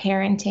into my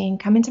parenting,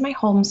 come into my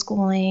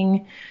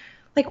homeschooling.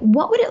 Like,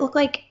 what would it look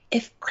like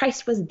if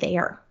Christ was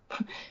there?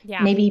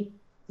 Yeah.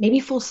 Maybe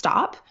full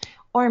stop,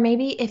 or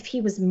maybe if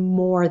he was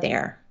more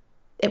there,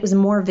 it was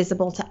more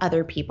visible to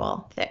other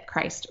people that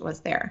Christ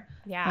was there.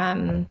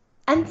 Yeah.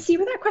 And see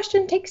where that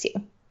question takes you.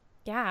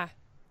 Yeah.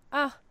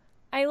 Oh,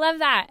 I love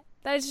that.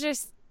 That's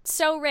just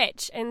so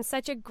rich and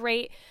such a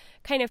great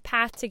kind of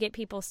path to get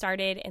people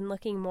started and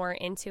looking more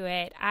into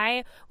it.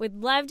 I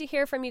would love to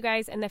hear from you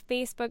guys in the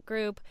Facebook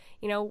group,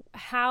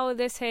 how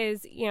this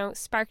has,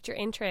 sparked your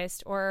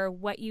interest, or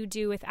what you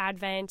do with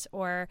Advent,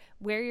 or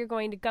where you're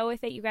going to go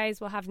with it. You guys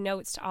will have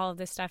notes to all of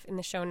this stuff in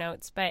the show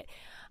notes, but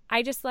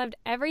I just loved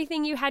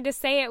everything you had to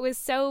say. It was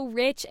so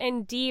rich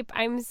and deep.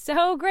 I'm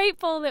so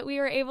grateful that we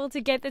were able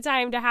to get the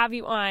time to have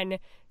you on.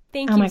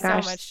 Thank you so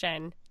much,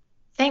 Jen.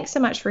 Thanks so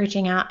much for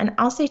reaching out. And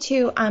I'll say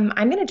too, I'm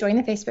going to join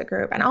the Facebook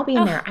group and I'll be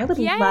in there. I would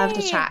love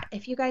to chat.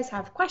 If you guys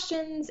have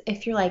questions,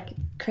 if you're like,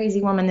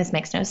 crazy woman, this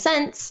makes no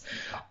sense,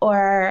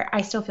 or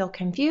I still feel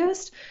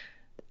confused,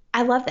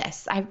 I love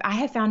this. I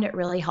have found it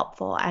really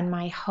helpful. And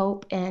my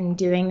hope in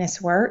doing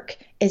this work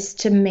is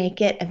to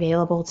make it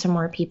available to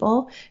more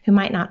people who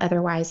might not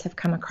otherwise have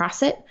come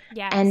across it.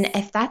 Yes. And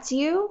if that's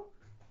you,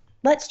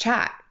 let's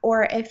chat.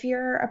 Or if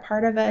you're a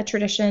part of a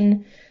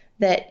tradition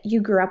that you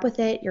grew up with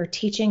it, you're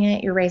teaching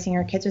it, you're raising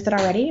your kids with it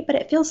already, but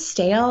it feels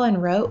stale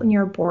and rote and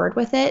you're bored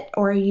with it,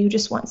 or you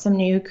just want some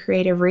new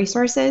creative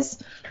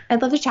resources,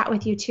 I'd love to chat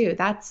with you too.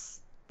 That's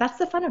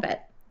the fun of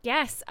it.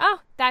 Yes. Oh,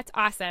 that's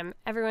awesome.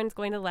 Everyone's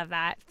going to love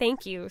that.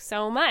 Thank you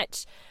so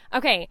much.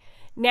 Okay,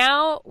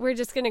 now we're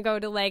just going to go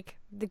to like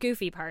the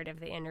goofy part of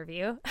the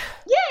interview.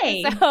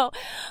 Yay! So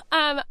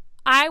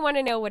I want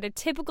to know what a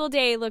typical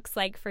day looks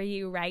like for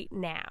you right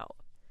now.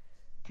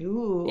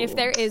 Ooh, if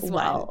there is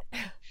one.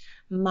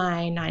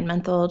 My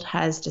 9-month-old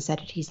has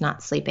decided he's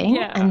not sleeping.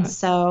 Yeah. And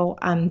so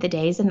the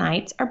days and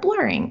nights are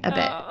blurring a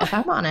bit, if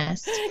I'm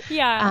honest.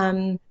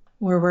 Yeah.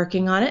 We're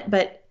working on it,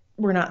 but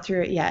we're not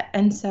through it yet.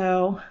 And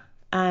so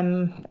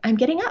I'm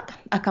getting up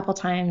a couple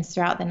times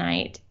throughout the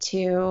night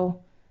to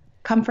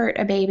comfort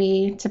a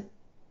baby, to,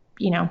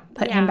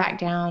 put him back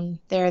down.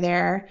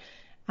 There.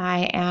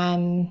 I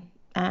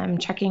am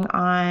checking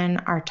on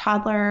our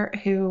toddler,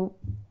 who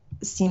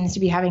seems to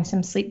be having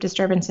some sleep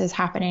disturbances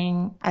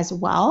happening as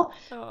well.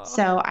 Oh.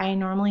 So I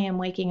normally am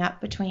waking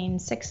up between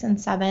 6 and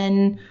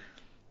 7,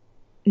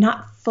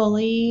 not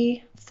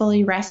fully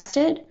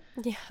rested,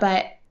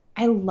 but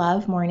I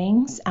love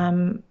mornings.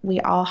 We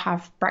all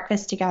have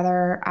breakfast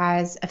together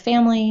as a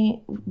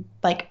family.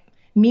 Like,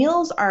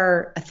 meals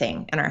are a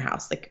thing in our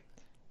house. Like,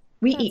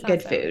 we eat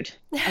good food.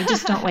 I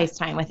just don't waste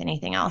time with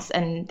anything else.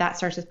 And that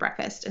starts with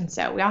breakfast. And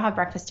so we all have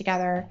breakfast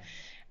together.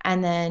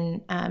 And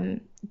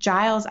then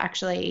Giles,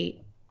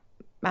 actually,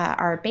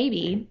 our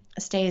baby,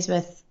 stays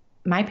with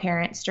my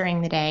parents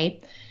during the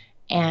day.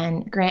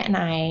 And Grant and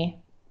I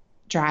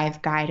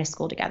drive Guy to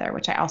school together,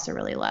 which I also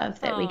really love,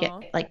 that we get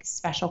like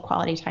special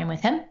quality time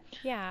with him.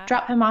 Yeah.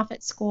 Drop him off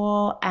at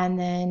school. And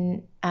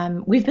then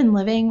we've been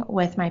living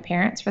with my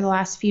parents for the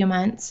last few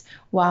months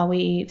while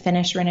we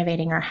finish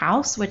renovating our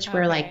house, which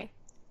we're like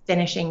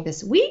finishing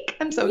this week.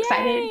 I'm so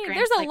excited.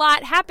 There's a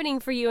lot happening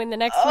for you in the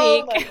next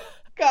week.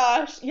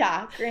 Gosh.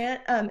 Yeah.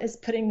 Grant is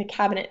putting the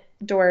cabinet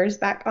doors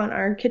back on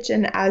our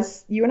kitchen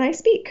as you and I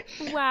speak.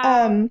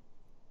 Wow.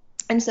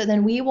 And so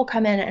then we will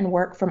come in and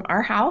work from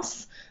our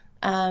house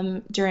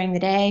during the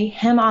day,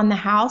 him on the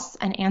house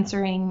and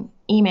answering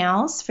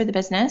emails for the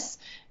business,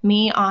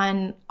 me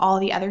on all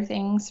the other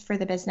things for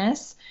the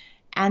business.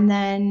 And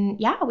then,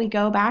 we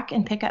go back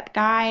and pick up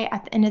Guy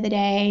at the end of the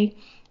day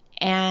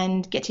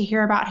and get to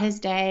hear about his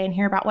day and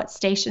hear about what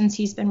stations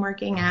he's been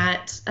working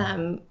at,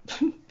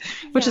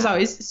 which is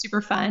always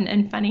super fun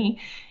and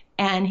funny.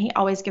 And he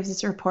always gives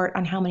us a report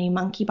on how many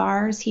monkey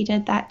bars he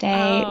did that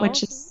day,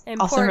 which is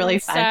also really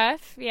fun.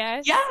 Stuff.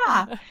 Yes.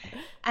 Yeah.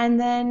 And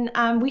then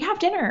we have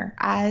dinner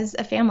as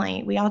a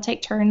family. We all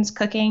take turns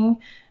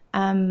cooking,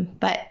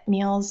 but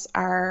meals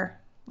are,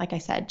 like I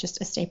said,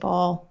 just a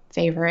staple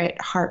favorite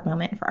heart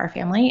moment for our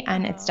family.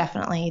 And it's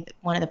definitely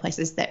one of the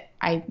places that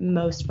I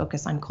most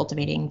focus on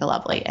cultivating the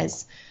lovely,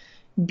 as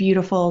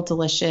beautiful,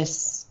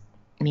 delicious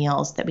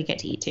meals that we get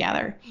to eat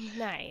together.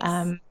 Nice.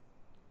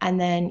 And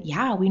then,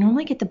 we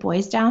normally get the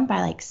boys down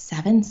by like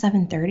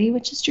 7:30,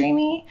 which is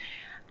dreamy.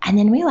 And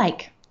then we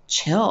like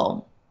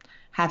chill,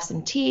 have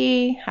some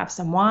tea, have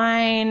some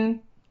wine.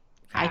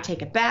 Okay. I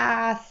take a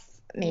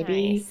bath,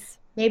 maybe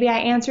I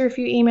answer a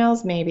few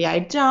emails, maybe I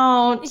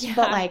don't,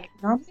 but like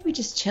normally we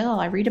just chill.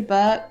 I read a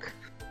book.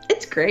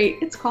 It's great.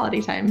 It's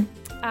quality time.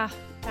 Ah,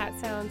 that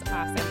sounds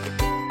awesome.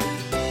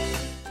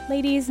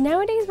 Ladies,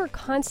 nowadays we're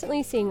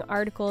constantly seeing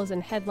articles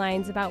and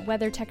headlines about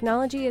whether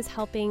technology is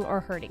helping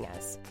or hurting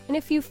us. And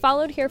if you've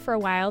followed here for a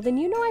while, then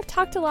you know I've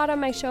talked a lot on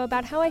my show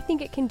about how I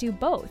think it can do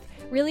both.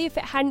 Really, if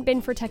it hadn't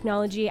been for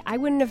technology, I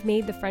wouldn't have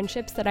made the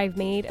friendships that I've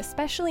made,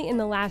 especially in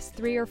the last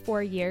 3 or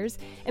 4 years,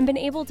 and been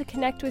able to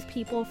connect with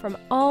people from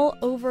all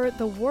over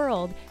the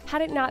world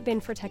had it not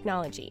been for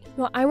technology.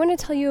 Well, I want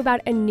to tell you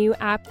about a new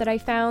app that I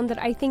found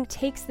that I think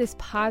takes this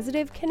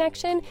positive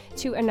connection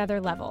to another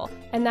level,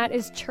 and that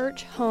is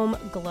Church Home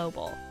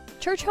Global.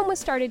 Church Home was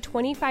started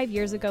 25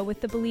 years ago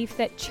with the belief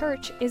that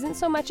church isn't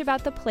so much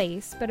about the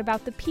place, but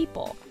about the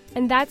people.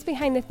 And that's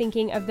behind the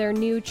thinking of their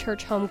new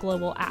Church Home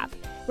Global app,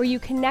 where you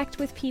connect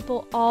with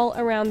people all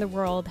around the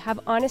world, have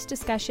honest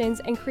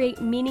discussions, and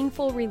create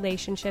meaningful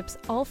relationships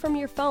all from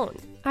your phone.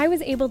 I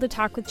was able to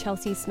talk with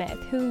Chelsea Smith,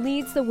 who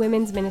leads the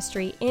women's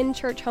ministry in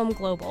Church Home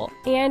Global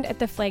and at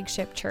the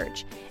flagship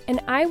church.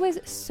 And I was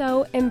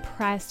so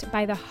impressed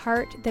by the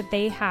heart that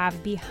they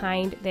have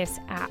behind this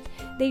app.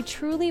 They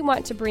truly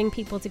want to bring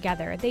people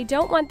together. They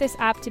don't want this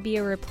app to be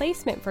a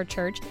replacement for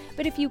church,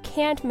 but if you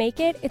can't make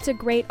it, it's a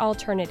great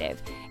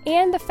alternative.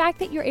 And the fact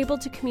that you're able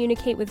to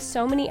communicate with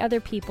so many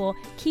other people,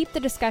 keep the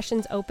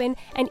discussions open,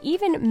 and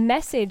even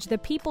message the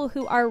people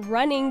who are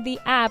running the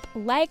app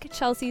like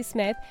Chelsea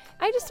Smith,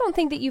 I just don't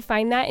think that you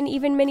find that in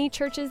even many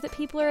churches that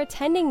people are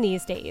attending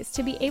these days.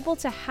 To be able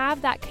to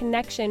have that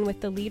connection with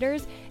the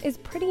leaders is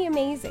pretty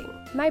amazing.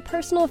 My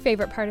personal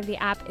favorite part of the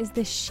app is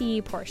the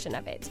she portion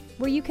of it,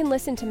 where you can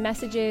listen to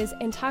messages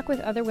and talk with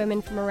other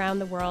women from around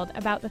the world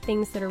about the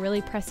things that are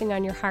really pressing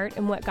on your heart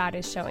and what God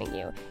is showing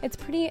you. It's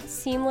pretty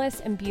seamless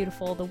and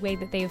beautiful the way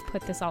that they've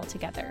put this all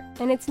together.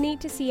 And it's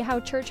neat to see how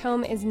Church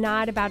Home is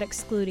not about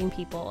excluding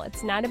people.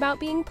 It's not about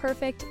being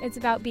perfect. It's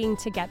about being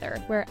together,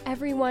 where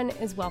everyone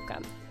is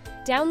welcome.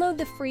 Download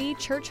the free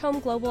Church Home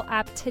Global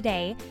app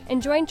today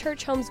and join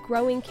Church Home's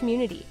growing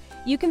community.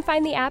 You can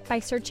find the app by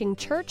searching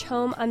Church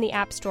Home on the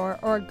App Store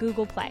or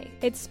Google Play.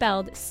 It's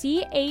spelled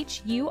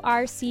CHURCHOME,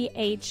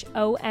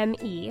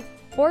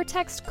 or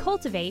text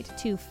Cultivate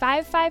to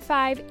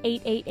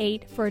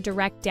 555-888 for a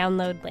direct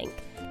download link.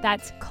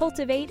 That's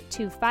Cultivate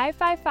to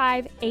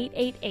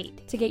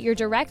 555-888 to get your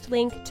direct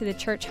link to the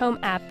Church Home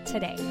app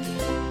today.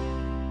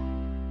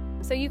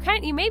 So you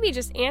maybe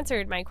just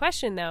answered my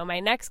question, though. My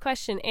next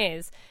question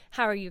is,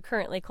 how are you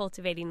currently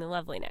cultivating the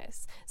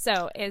loveliness?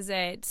 So is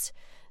it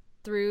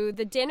through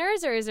the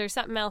dinners, or is there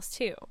something else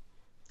too?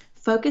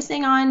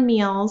 Focusing on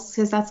meals,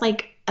 because that's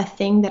like a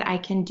thing that I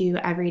can do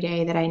every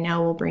day that I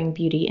know will bring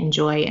beauty and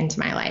joy into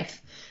my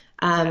life.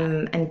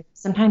 And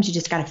sometimes you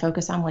just got to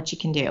focus on what you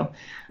can do.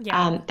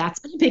 Yeah. That's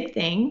been a big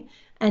thing.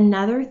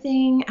 Another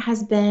thing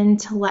has been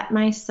to let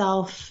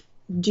myself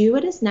do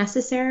what is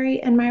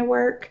necessary in my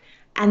work.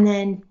 And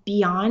then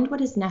beyond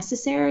what is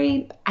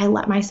necessary, I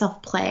let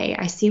myself play.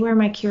 I see where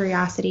my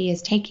curiosity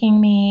is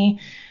taking me.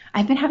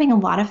 I've been having a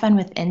lot of fun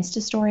with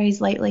Insta stories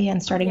lately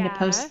and starting to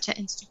post to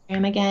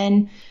Instagram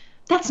again.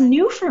 That's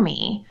new for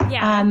me.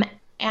 Yeah.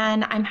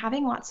 And I'm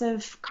having lots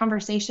of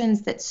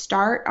conversations that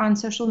start on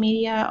social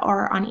media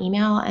or on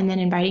email, and then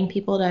inviting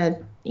people to,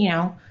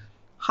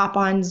 hop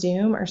on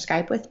Zoom or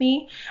Skype with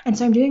me. And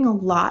so I'm doing a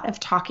lot of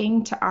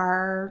talking to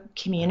our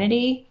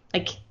community,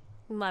 like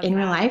in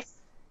real life.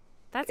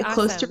 That's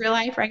close awesome. to real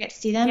life, where I get to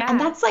see them. Yeah. And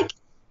that's like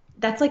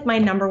my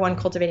number one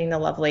cultivating the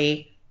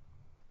lovely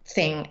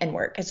thing in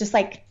work. It's just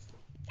like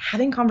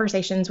having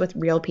conversations with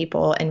real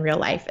people in real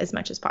life as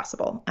much as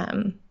possible.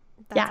 Awesome.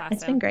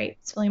 It's been great.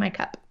 It's filling my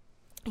cup.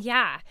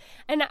 Yeah.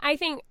 And I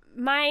think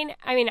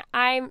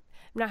I'm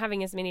not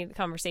having as many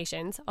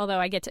conversations, although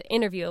I get to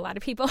interview a lot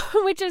of people,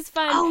 which is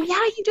fun. Oh yeah,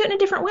 you do it in a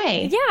different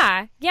way.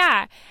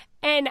 Yeah.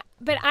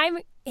 But I'm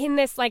in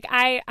this, like,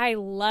 I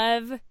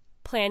love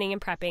planning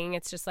and prepping.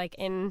 It's just like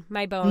in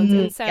my bones.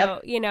 And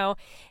so,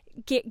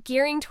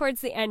 gearing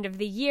towards the end of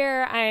the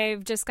year,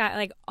 I've just got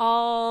like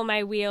all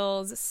my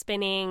wheels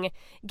spinning,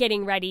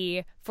 getting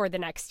ready for the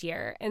next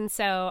year. And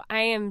so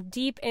I am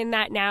deep in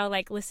that now,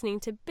 like listening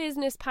to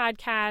business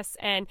podcasts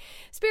and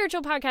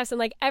spiritual podcasts and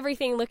like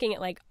everything, looking at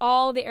like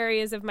all the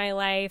areas of my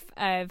life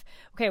of,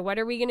 okay, what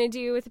are we going to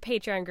do with the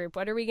Patreon group?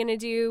 What are we going to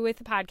do with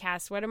the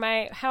podcast?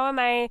 How am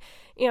I,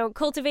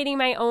 cultivating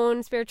my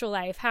own spiritual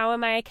life? How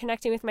am I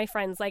connecting with my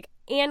friends? Like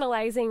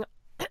analyzing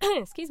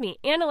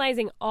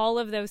all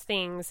of those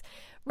things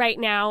right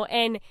now.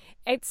 And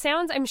it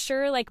sounds, I'm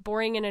sure, like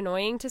boring and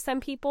annoying to some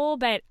people,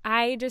 but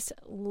I just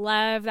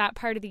love that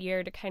part of the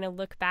year to kind of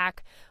look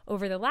back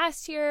over the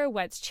last year,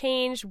 what's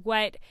changed,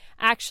 what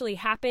actually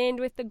happened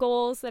with the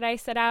goals that I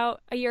set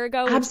out a year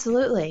ago.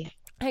 Absolutely.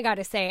 I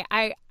gotta say,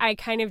 I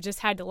kind of just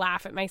had to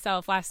laugh at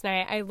myself last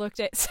night. I looked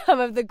at some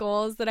of the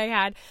goals that I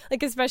had,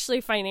 like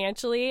especially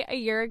financially a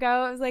year ago.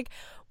 I was like,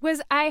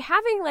 was I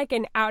having like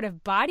an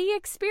out-of-body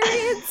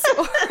experience?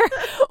 Or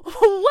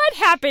what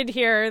happened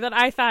here that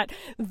I thought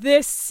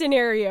this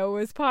scenario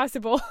was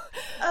possible?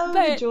 Oh,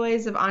 the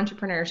joys of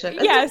entrepreneurship.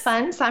 Isn't it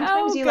fun?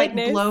 Sometimes you like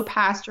blow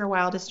past your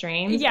wildest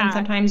dreams. Yeah. And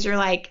sometimes you're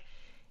like,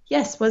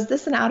 yes, was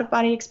this an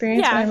out-of-body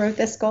experience when I wrote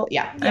this goal?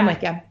 Yeah, I'm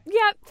with you.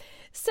 Yep.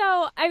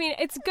 So, I mean,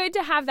 it's good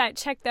to have that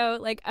check, though,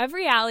 like of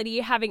reality,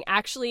 having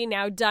actually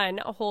now done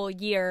a whole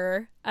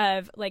year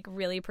of like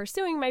really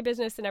pursuing my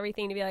business and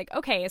everything, to be like,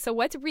 okay, so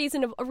what's a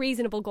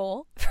reasonable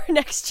goal for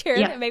next year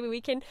that maybe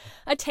we can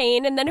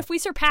attain? And then if we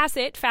surpass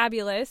it,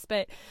 fabulous.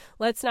 But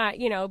let's not,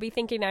 be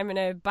thinking I'm going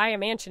to buy a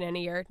mansion in a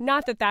year.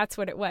 Not that that's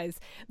what it was,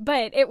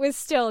 but it was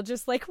still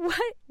just like,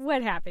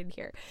 what happened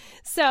here?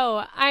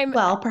 So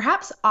well,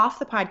 perhaps off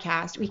the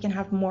podcast, we can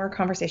have more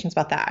conversations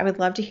about that. I would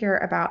love to hear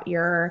about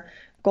your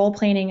goal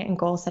planning and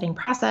goal setting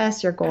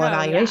process, your goal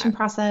evaluation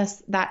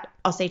process. That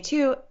I'll say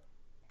too.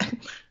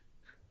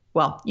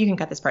 Well, you can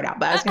cut this part out,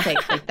 but I was going to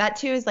say like, that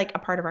too is like a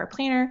part of our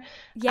planner.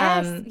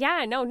 Yes.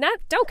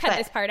 Don't cut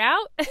this part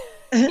out.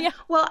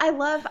 Well, I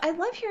love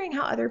hearing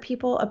how other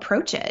people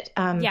approach it.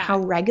 How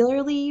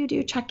regularly you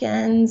do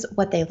check-ins,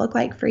 what they look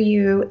like for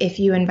you, if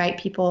you invite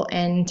people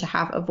in to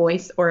have a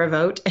voice or a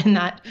vote in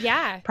that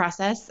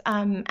process.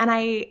 And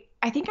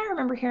I think I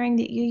remember hearing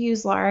that you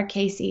use Laura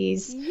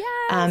Casey's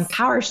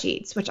Power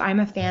Sheets, which I'm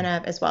a fan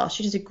of as well.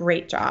 She does a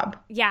great job.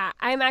 Yeah,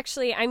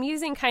 I'm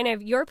using kind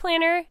of your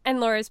planner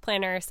and Laura's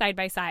planner side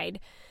by side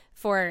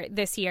for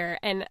this year.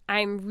 And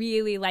I'm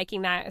really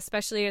liking that,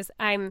 especially as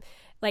I'm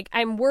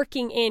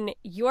working in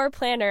your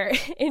planner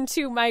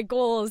into my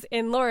goals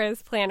in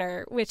Laura's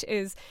planner, which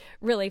is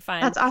really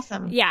fun. That's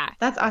awesome. Yeah.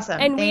 That's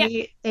awesome. And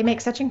they make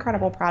such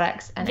incredible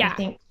products. And I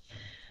think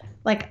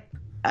like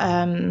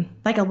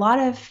a lot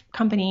of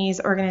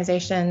companies,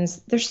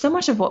 organizations, there's so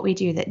much of what we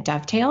do that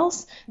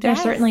dovetails. There are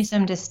certainly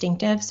some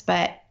distinctives,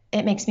 but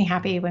it makes me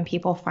happy when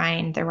people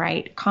find the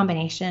right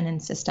combination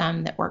and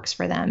system that works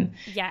for them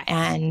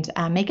and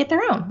make it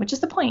their own, which is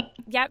the point.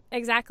 Yep,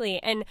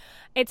 exactly. And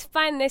it's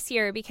fun this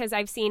year because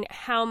I've seen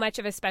how much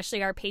of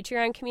especially our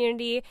Patreon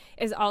community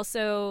is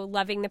also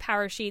loving the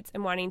Power Sheets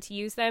and wanting to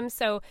use them.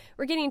 So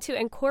we're getting to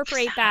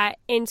incorporate that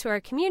into our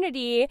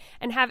community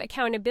and have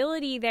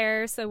accountability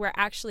there. So we're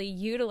actually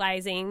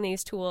utilizing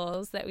these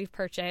tools that we've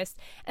purchased.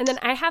 And then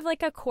I have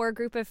like a core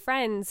group of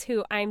friends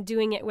who I'm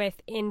doing it with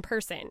in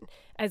person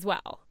as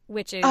well,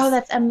 which is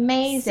that's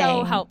amazing.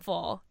 So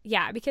helpful.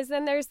 Yeah, because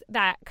then there's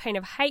that kind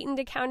of heightened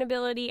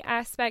accountability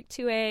aspect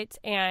to it.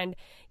 And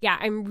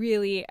I'm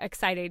really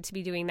excited to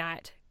be doing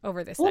that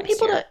over this next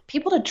year.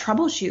 People to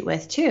troubleshoot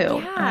with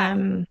too.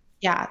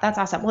 Yeah, that's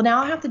awesome. Well,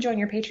 now I'll have to join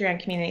your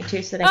Patreon community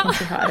too, so that I can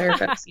see how other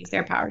folks use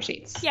their Power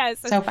Sheets. Yes.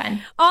 So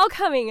fun. All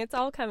coming. It's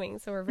all coming.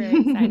 So we're very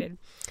excited.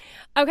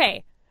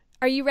 Okay.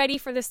 Are you ready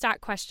for the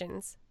stock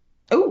questions?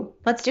 Oh,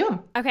 let's do them.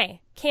 Okay.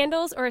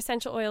 Candles or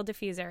essential oil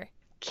diffuser?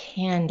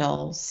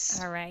 Candles.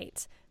 All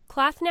right.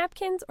 Cloth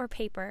napkins or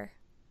paper?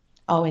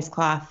 Always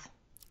cloth.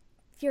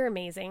 You're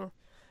amazing.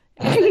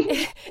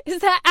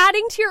 Is that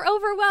adding to your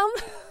overwhelm?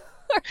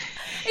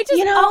 It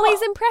just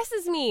always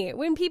impresses me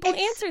when people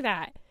answer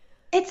that.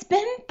 It's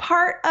been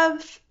part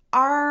of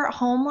our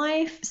home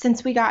life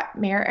since we got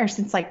married, or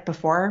since like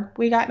before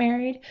we got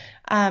married.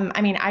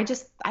 I mean,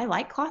 I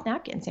like cloth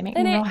napkins. They make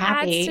me real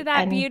happy. And it adds to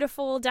that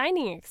beautiful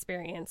dining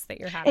experience that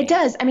you're having. It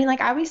does. I mean, like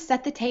I always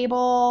set the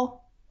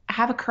table,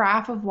 have a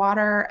carafe of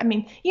water. I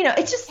mean,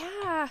 it's just,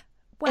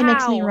 it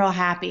makes me real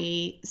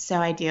happy. So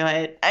I do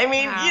it. I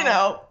mean,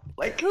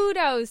 like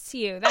kudos to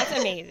you. That's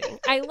amazing.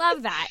 I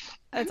love that.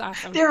 That's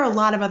awesome. There are a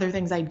lot of other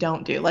things I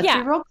don't do. Let's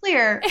be real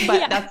clear,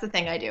 but that's the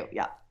thing I do.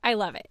 Yeah. I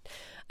love it.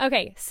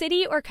 Okay.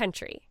 City or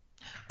country?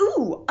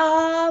 Ooh,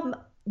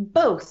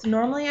 both.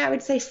 Normally I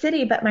would say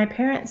city, but my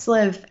parents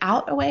live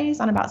out a ways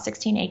on about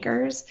 16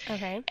 acres.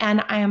 Okay.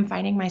 And I am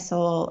finding my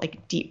soul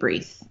like deep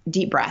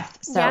breath.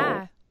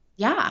 So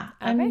yeah.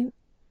 Okay.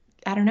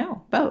 I don't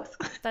know. Both.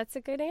 That's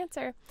a good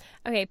answer.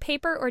 Okay.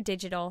 Paper or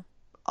digital?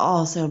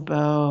 Also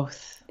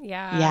both.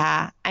 Yeah.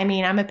 Yeah. I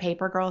mean, I'm a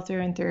paper girl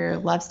through and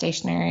through. Love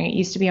stationery.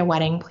 Used to be a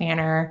wedding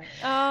planner.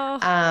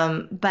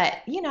 Oh. But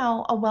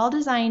a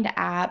well-designed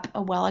app,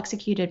 a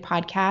well-executed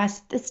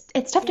podcast,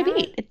 it's tough to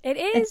beat. It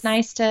is. It's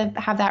nice to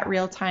have that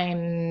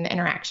real-time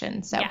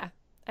interaction. So yeah,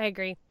 I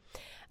agree.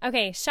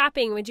 Okay.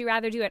 Shopping. Would you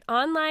rather do it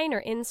online or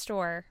in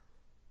store?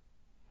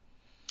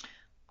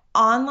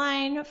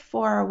 Online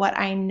for what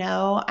I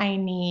know I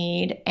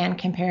need and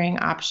comparing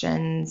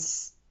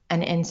options,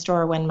 and in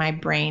store when my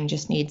brain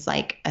just needs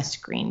like a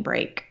screen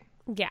break.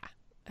 Yeah.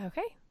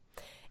 Okay.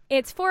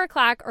 It's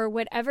 4:00 or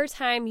whatever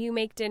time you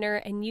make dinner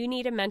and you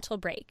need a mental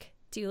break.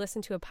 Do you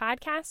listen to a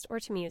podcast or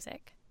to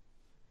music?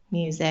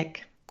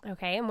 Music.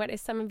 Okay. And what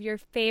is some of your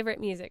favorite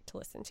music to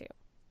listen to?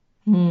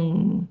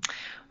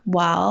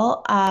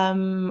 Well,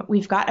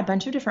 we've got a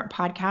bunch of different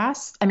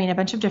podcasts. I mean, a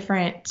bunch of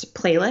different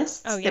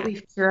playlists that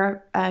we've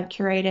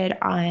curated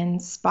on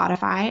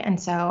Spotify.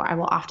 And so I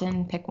will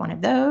often pick one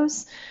of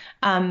those.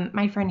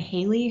 My friend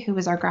Haley, who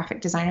was our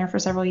graphic designer for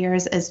several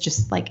years, is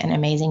just like an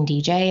amazing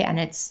DJ. And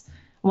it's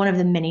one of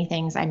the many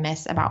things I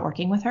miss about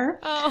working with her.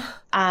 Oh.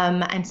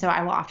 And so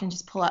I will often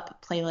just pull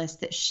up playlists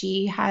that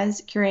she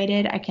has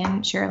curated. I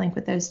can share a link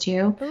with those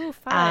too. Ooh,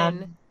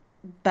 fun.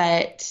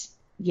 But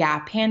yeah,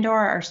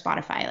 Pandora or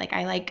Spotify. Like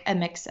I like a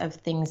mix of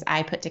things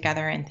I put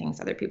together and things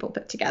other people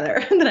put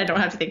together that I don't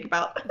have to think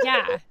about.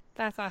 Yeah,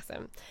 that's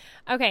awesome.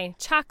 Okay,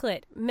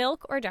 chocolate,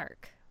 milk or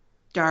dark?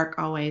 Dark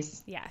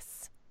always.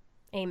 Yes.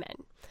 Amen.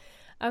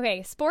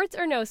 Okay, sports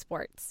or no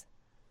sports?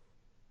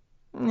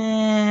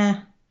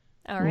 Nah.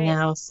 All right.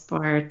 No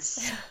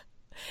sports.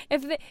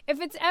 If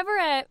it's ever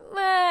I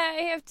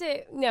have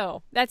to,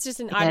 no, that's just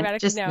an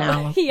automatic just no.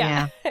 No.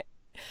 Yeah.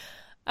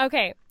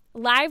 Okay,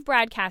 live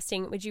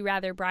broadcasting. Would you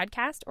rather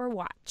broadcast or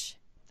watch?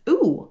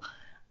 Ooh.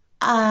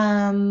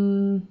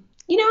 I'm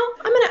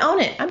going to own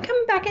it. I'm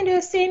coming back into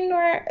a season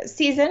where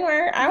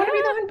I want to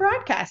be the one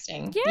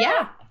broadcasting.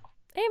 Yeah.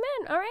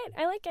 Amen. All right.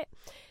 I like it.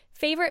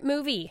 Favorite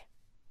movie?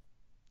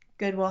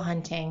 Good Will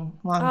Hunting.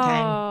 Long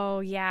time.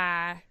 Oh,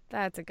 yeah.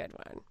 That's a good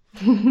one.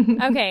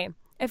 Okay.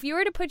 If you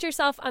were to put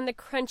yourself on the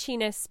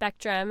crunchiness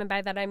spectrum, and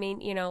by that I mean,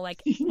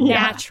 like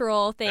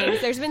natural things.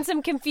 There's been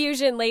some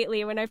confusion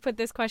lately when I've put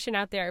this question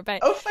out there. But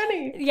oh,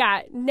 funny.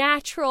 Yeah,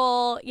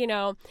 natural,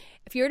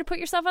 if you were to put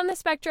yourself on the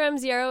spectrum,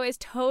 0 is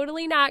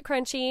totally not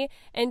crunchy,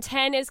 and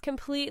 10 is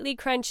completely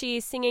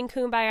crunchy, singing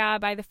Kumbaya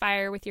by the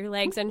fire with your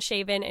legs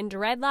unshaven and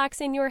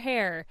dreadlocks in your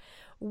hair.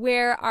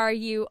 Where are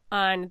you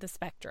on the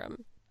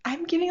spectrum?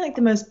 I'm giving like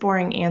the most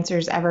boring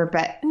answers ever,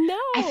 but no,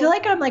 I feel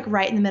like I'm like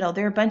right in the middle.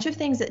 There are a bunch of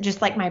things that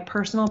just like my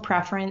personal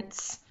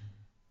preference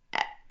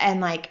and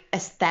like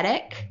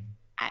aesthetic,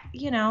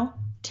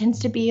 tends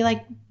to be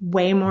like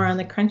way more on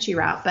the crunchy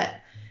route, but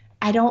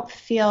I don't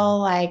feel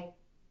like,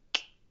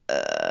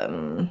 I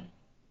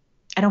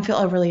don't feel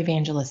overly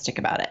evangelistic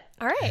about it.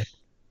 All right.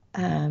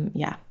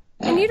 Yeah.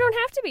 And you don't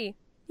have to be.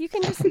 You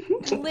can just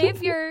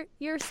live your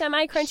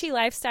semi-crunchy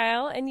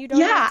lifestyle, and you don't.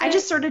 Yeah, have to... I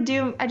just sort of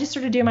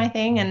do my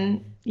thing,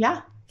 and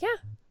yeah. Yeah.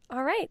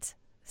 All right.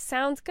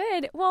 Sounds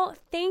good. Well,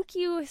 thank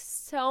you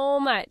so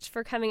much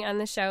for coming on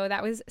the show.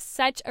 That was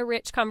such a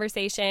rich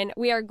conversation.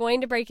 We are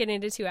going to break it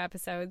into 2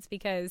 episodes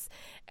because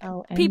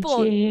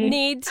people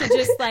need to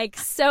just like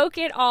soak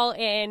it all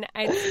in.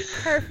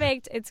 It's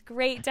perfect. It's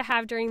great to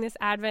have during this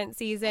Advent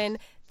season.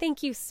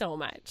 Thank you so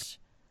much.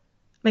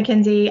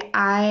 Mackenzie,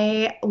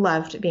 I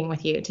loved being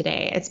with you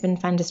today. It's been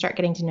fun to start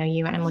getting to know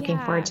you, and I'm looking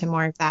forward to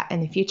more of that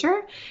in the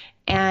future.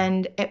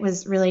 And it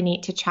was really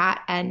neat to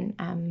chat, and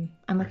I'm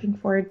looking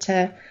forward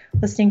to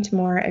listening to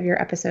more of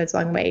your episodes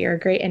along the way. You're a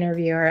great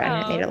interviewer,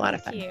 and it made it a lot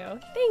of fun.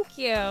 Thank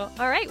you.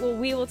 All right. Well,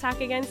 we will talk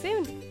again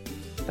soon.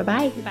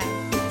 Bye-bye.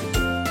 Bye.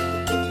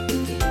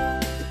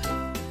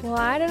 Well,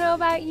 I don't know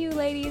about you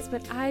ladies,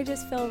 but I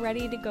just feel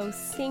ready to go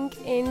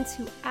sink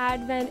into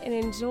Advent and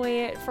enjoy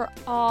it for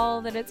all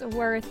that it's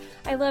worth.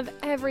 I love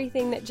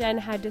everything that Jen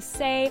had to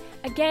say.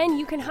 Again,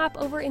 you can hop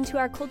over into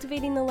our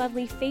Cultivating the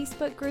Lovely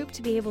Facebook group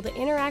to be able to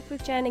interact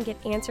with Jen and get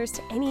answers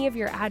to any of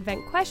your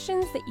Advent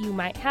questions that you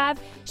might have.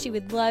 She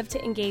would love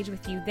to engage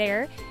with you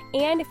there.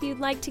 And if you'd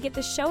like to get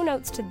the show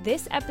notes to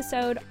this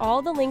episode,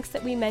 all the links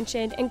that we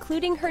mentioned,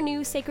 including her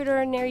new Sacred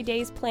Ordinary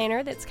Days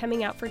planner that's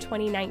coming out for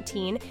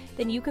 2019,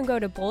 then you can go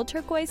to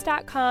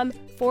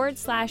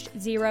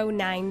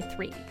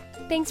boldturquoise.com/093.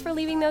 Thanks for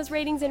leaving those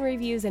ratings and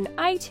reviews in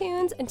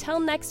iTunes. Until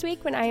next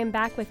week when I am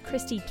back with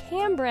Christy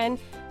Cambron,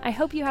 I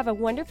hope you have a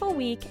wonderful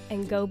week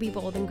and go be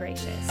bold and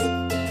gracious.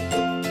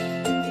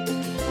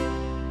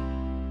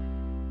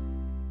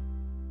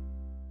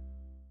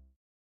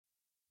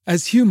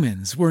 As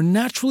humans, we're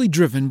naturally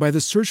driven by the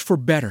search for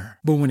better.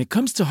 But when it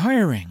comes to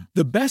hiring,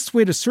 the best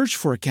way to search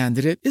for a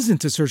candidate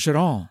isn't to search at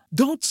all.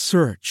 Don't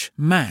search,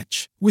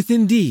 match with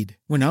Indeed.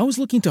 When I was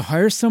looking to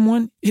hire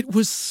someone, it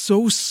was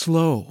so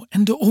slow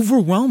and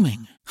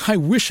overwhelming. I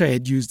wish I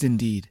had used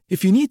Indeed.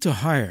 If you need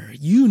to hire,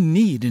 you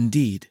need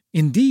Indeed.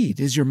 Indeed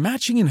is your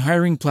matching and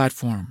hiring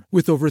platform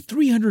with over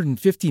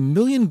 350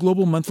 million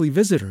global monthly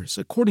visitors,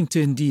 according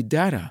to Indeed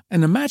data,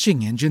 and a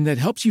matching engine that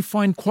helps you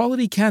find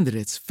quality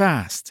candidates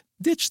fast.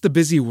 Ditch the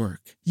busy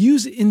work.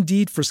 Use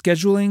Indeed for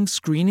scheduling,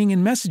 screening,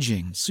 and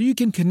messaging so you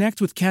can connect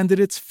with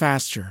candidates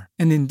faster.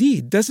 And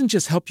Indeed doesn't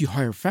just help you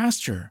hire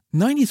faster.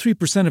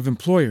 93% of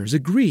employers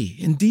agree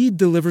Indeed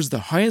delivers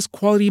the highest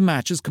quality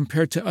matches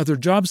compared to other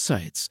job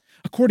sites,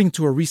 according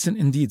to a recent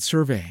Indeed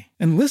survey.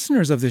 And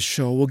listeners of this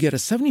show will get a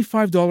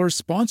 $75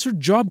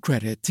 sponsored job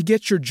credit to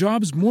get your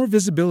jobs more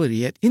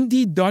visibility at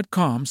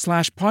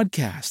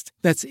Indeed.com/podcast.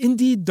 That's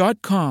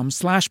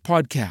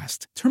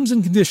Indeed.com/podcast. Terms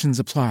and conditions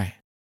apply.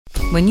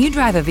 When you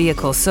drive a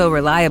vehicle so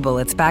reliable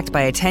it's backed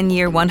by a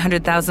 10-year,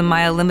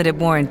 100,000-mile limited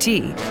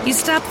warranty, you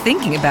stop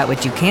thinking about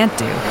what you can't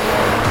do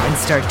and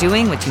start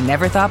doing what you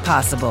never thought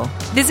possible.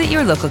 Visit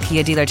your local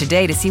Kia dealer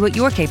today to see what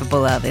you're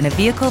capable of in a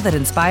vehicle that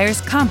inspires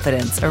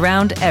confidence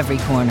around every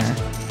corner.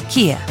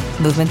 Kia,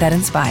 Movement that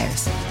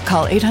inspires.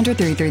 Call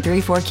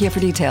 800-333-4KIA for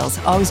details.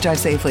 Always drive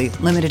safely.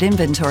 Limited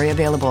inventory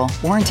available.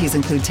 Warranties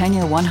include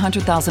 10-year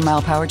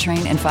 100,000-mile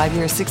powertrain and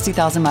 5-year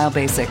 60,000-mile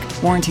basic.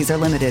 Warranties are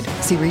limited.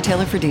 See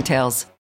retailer for details.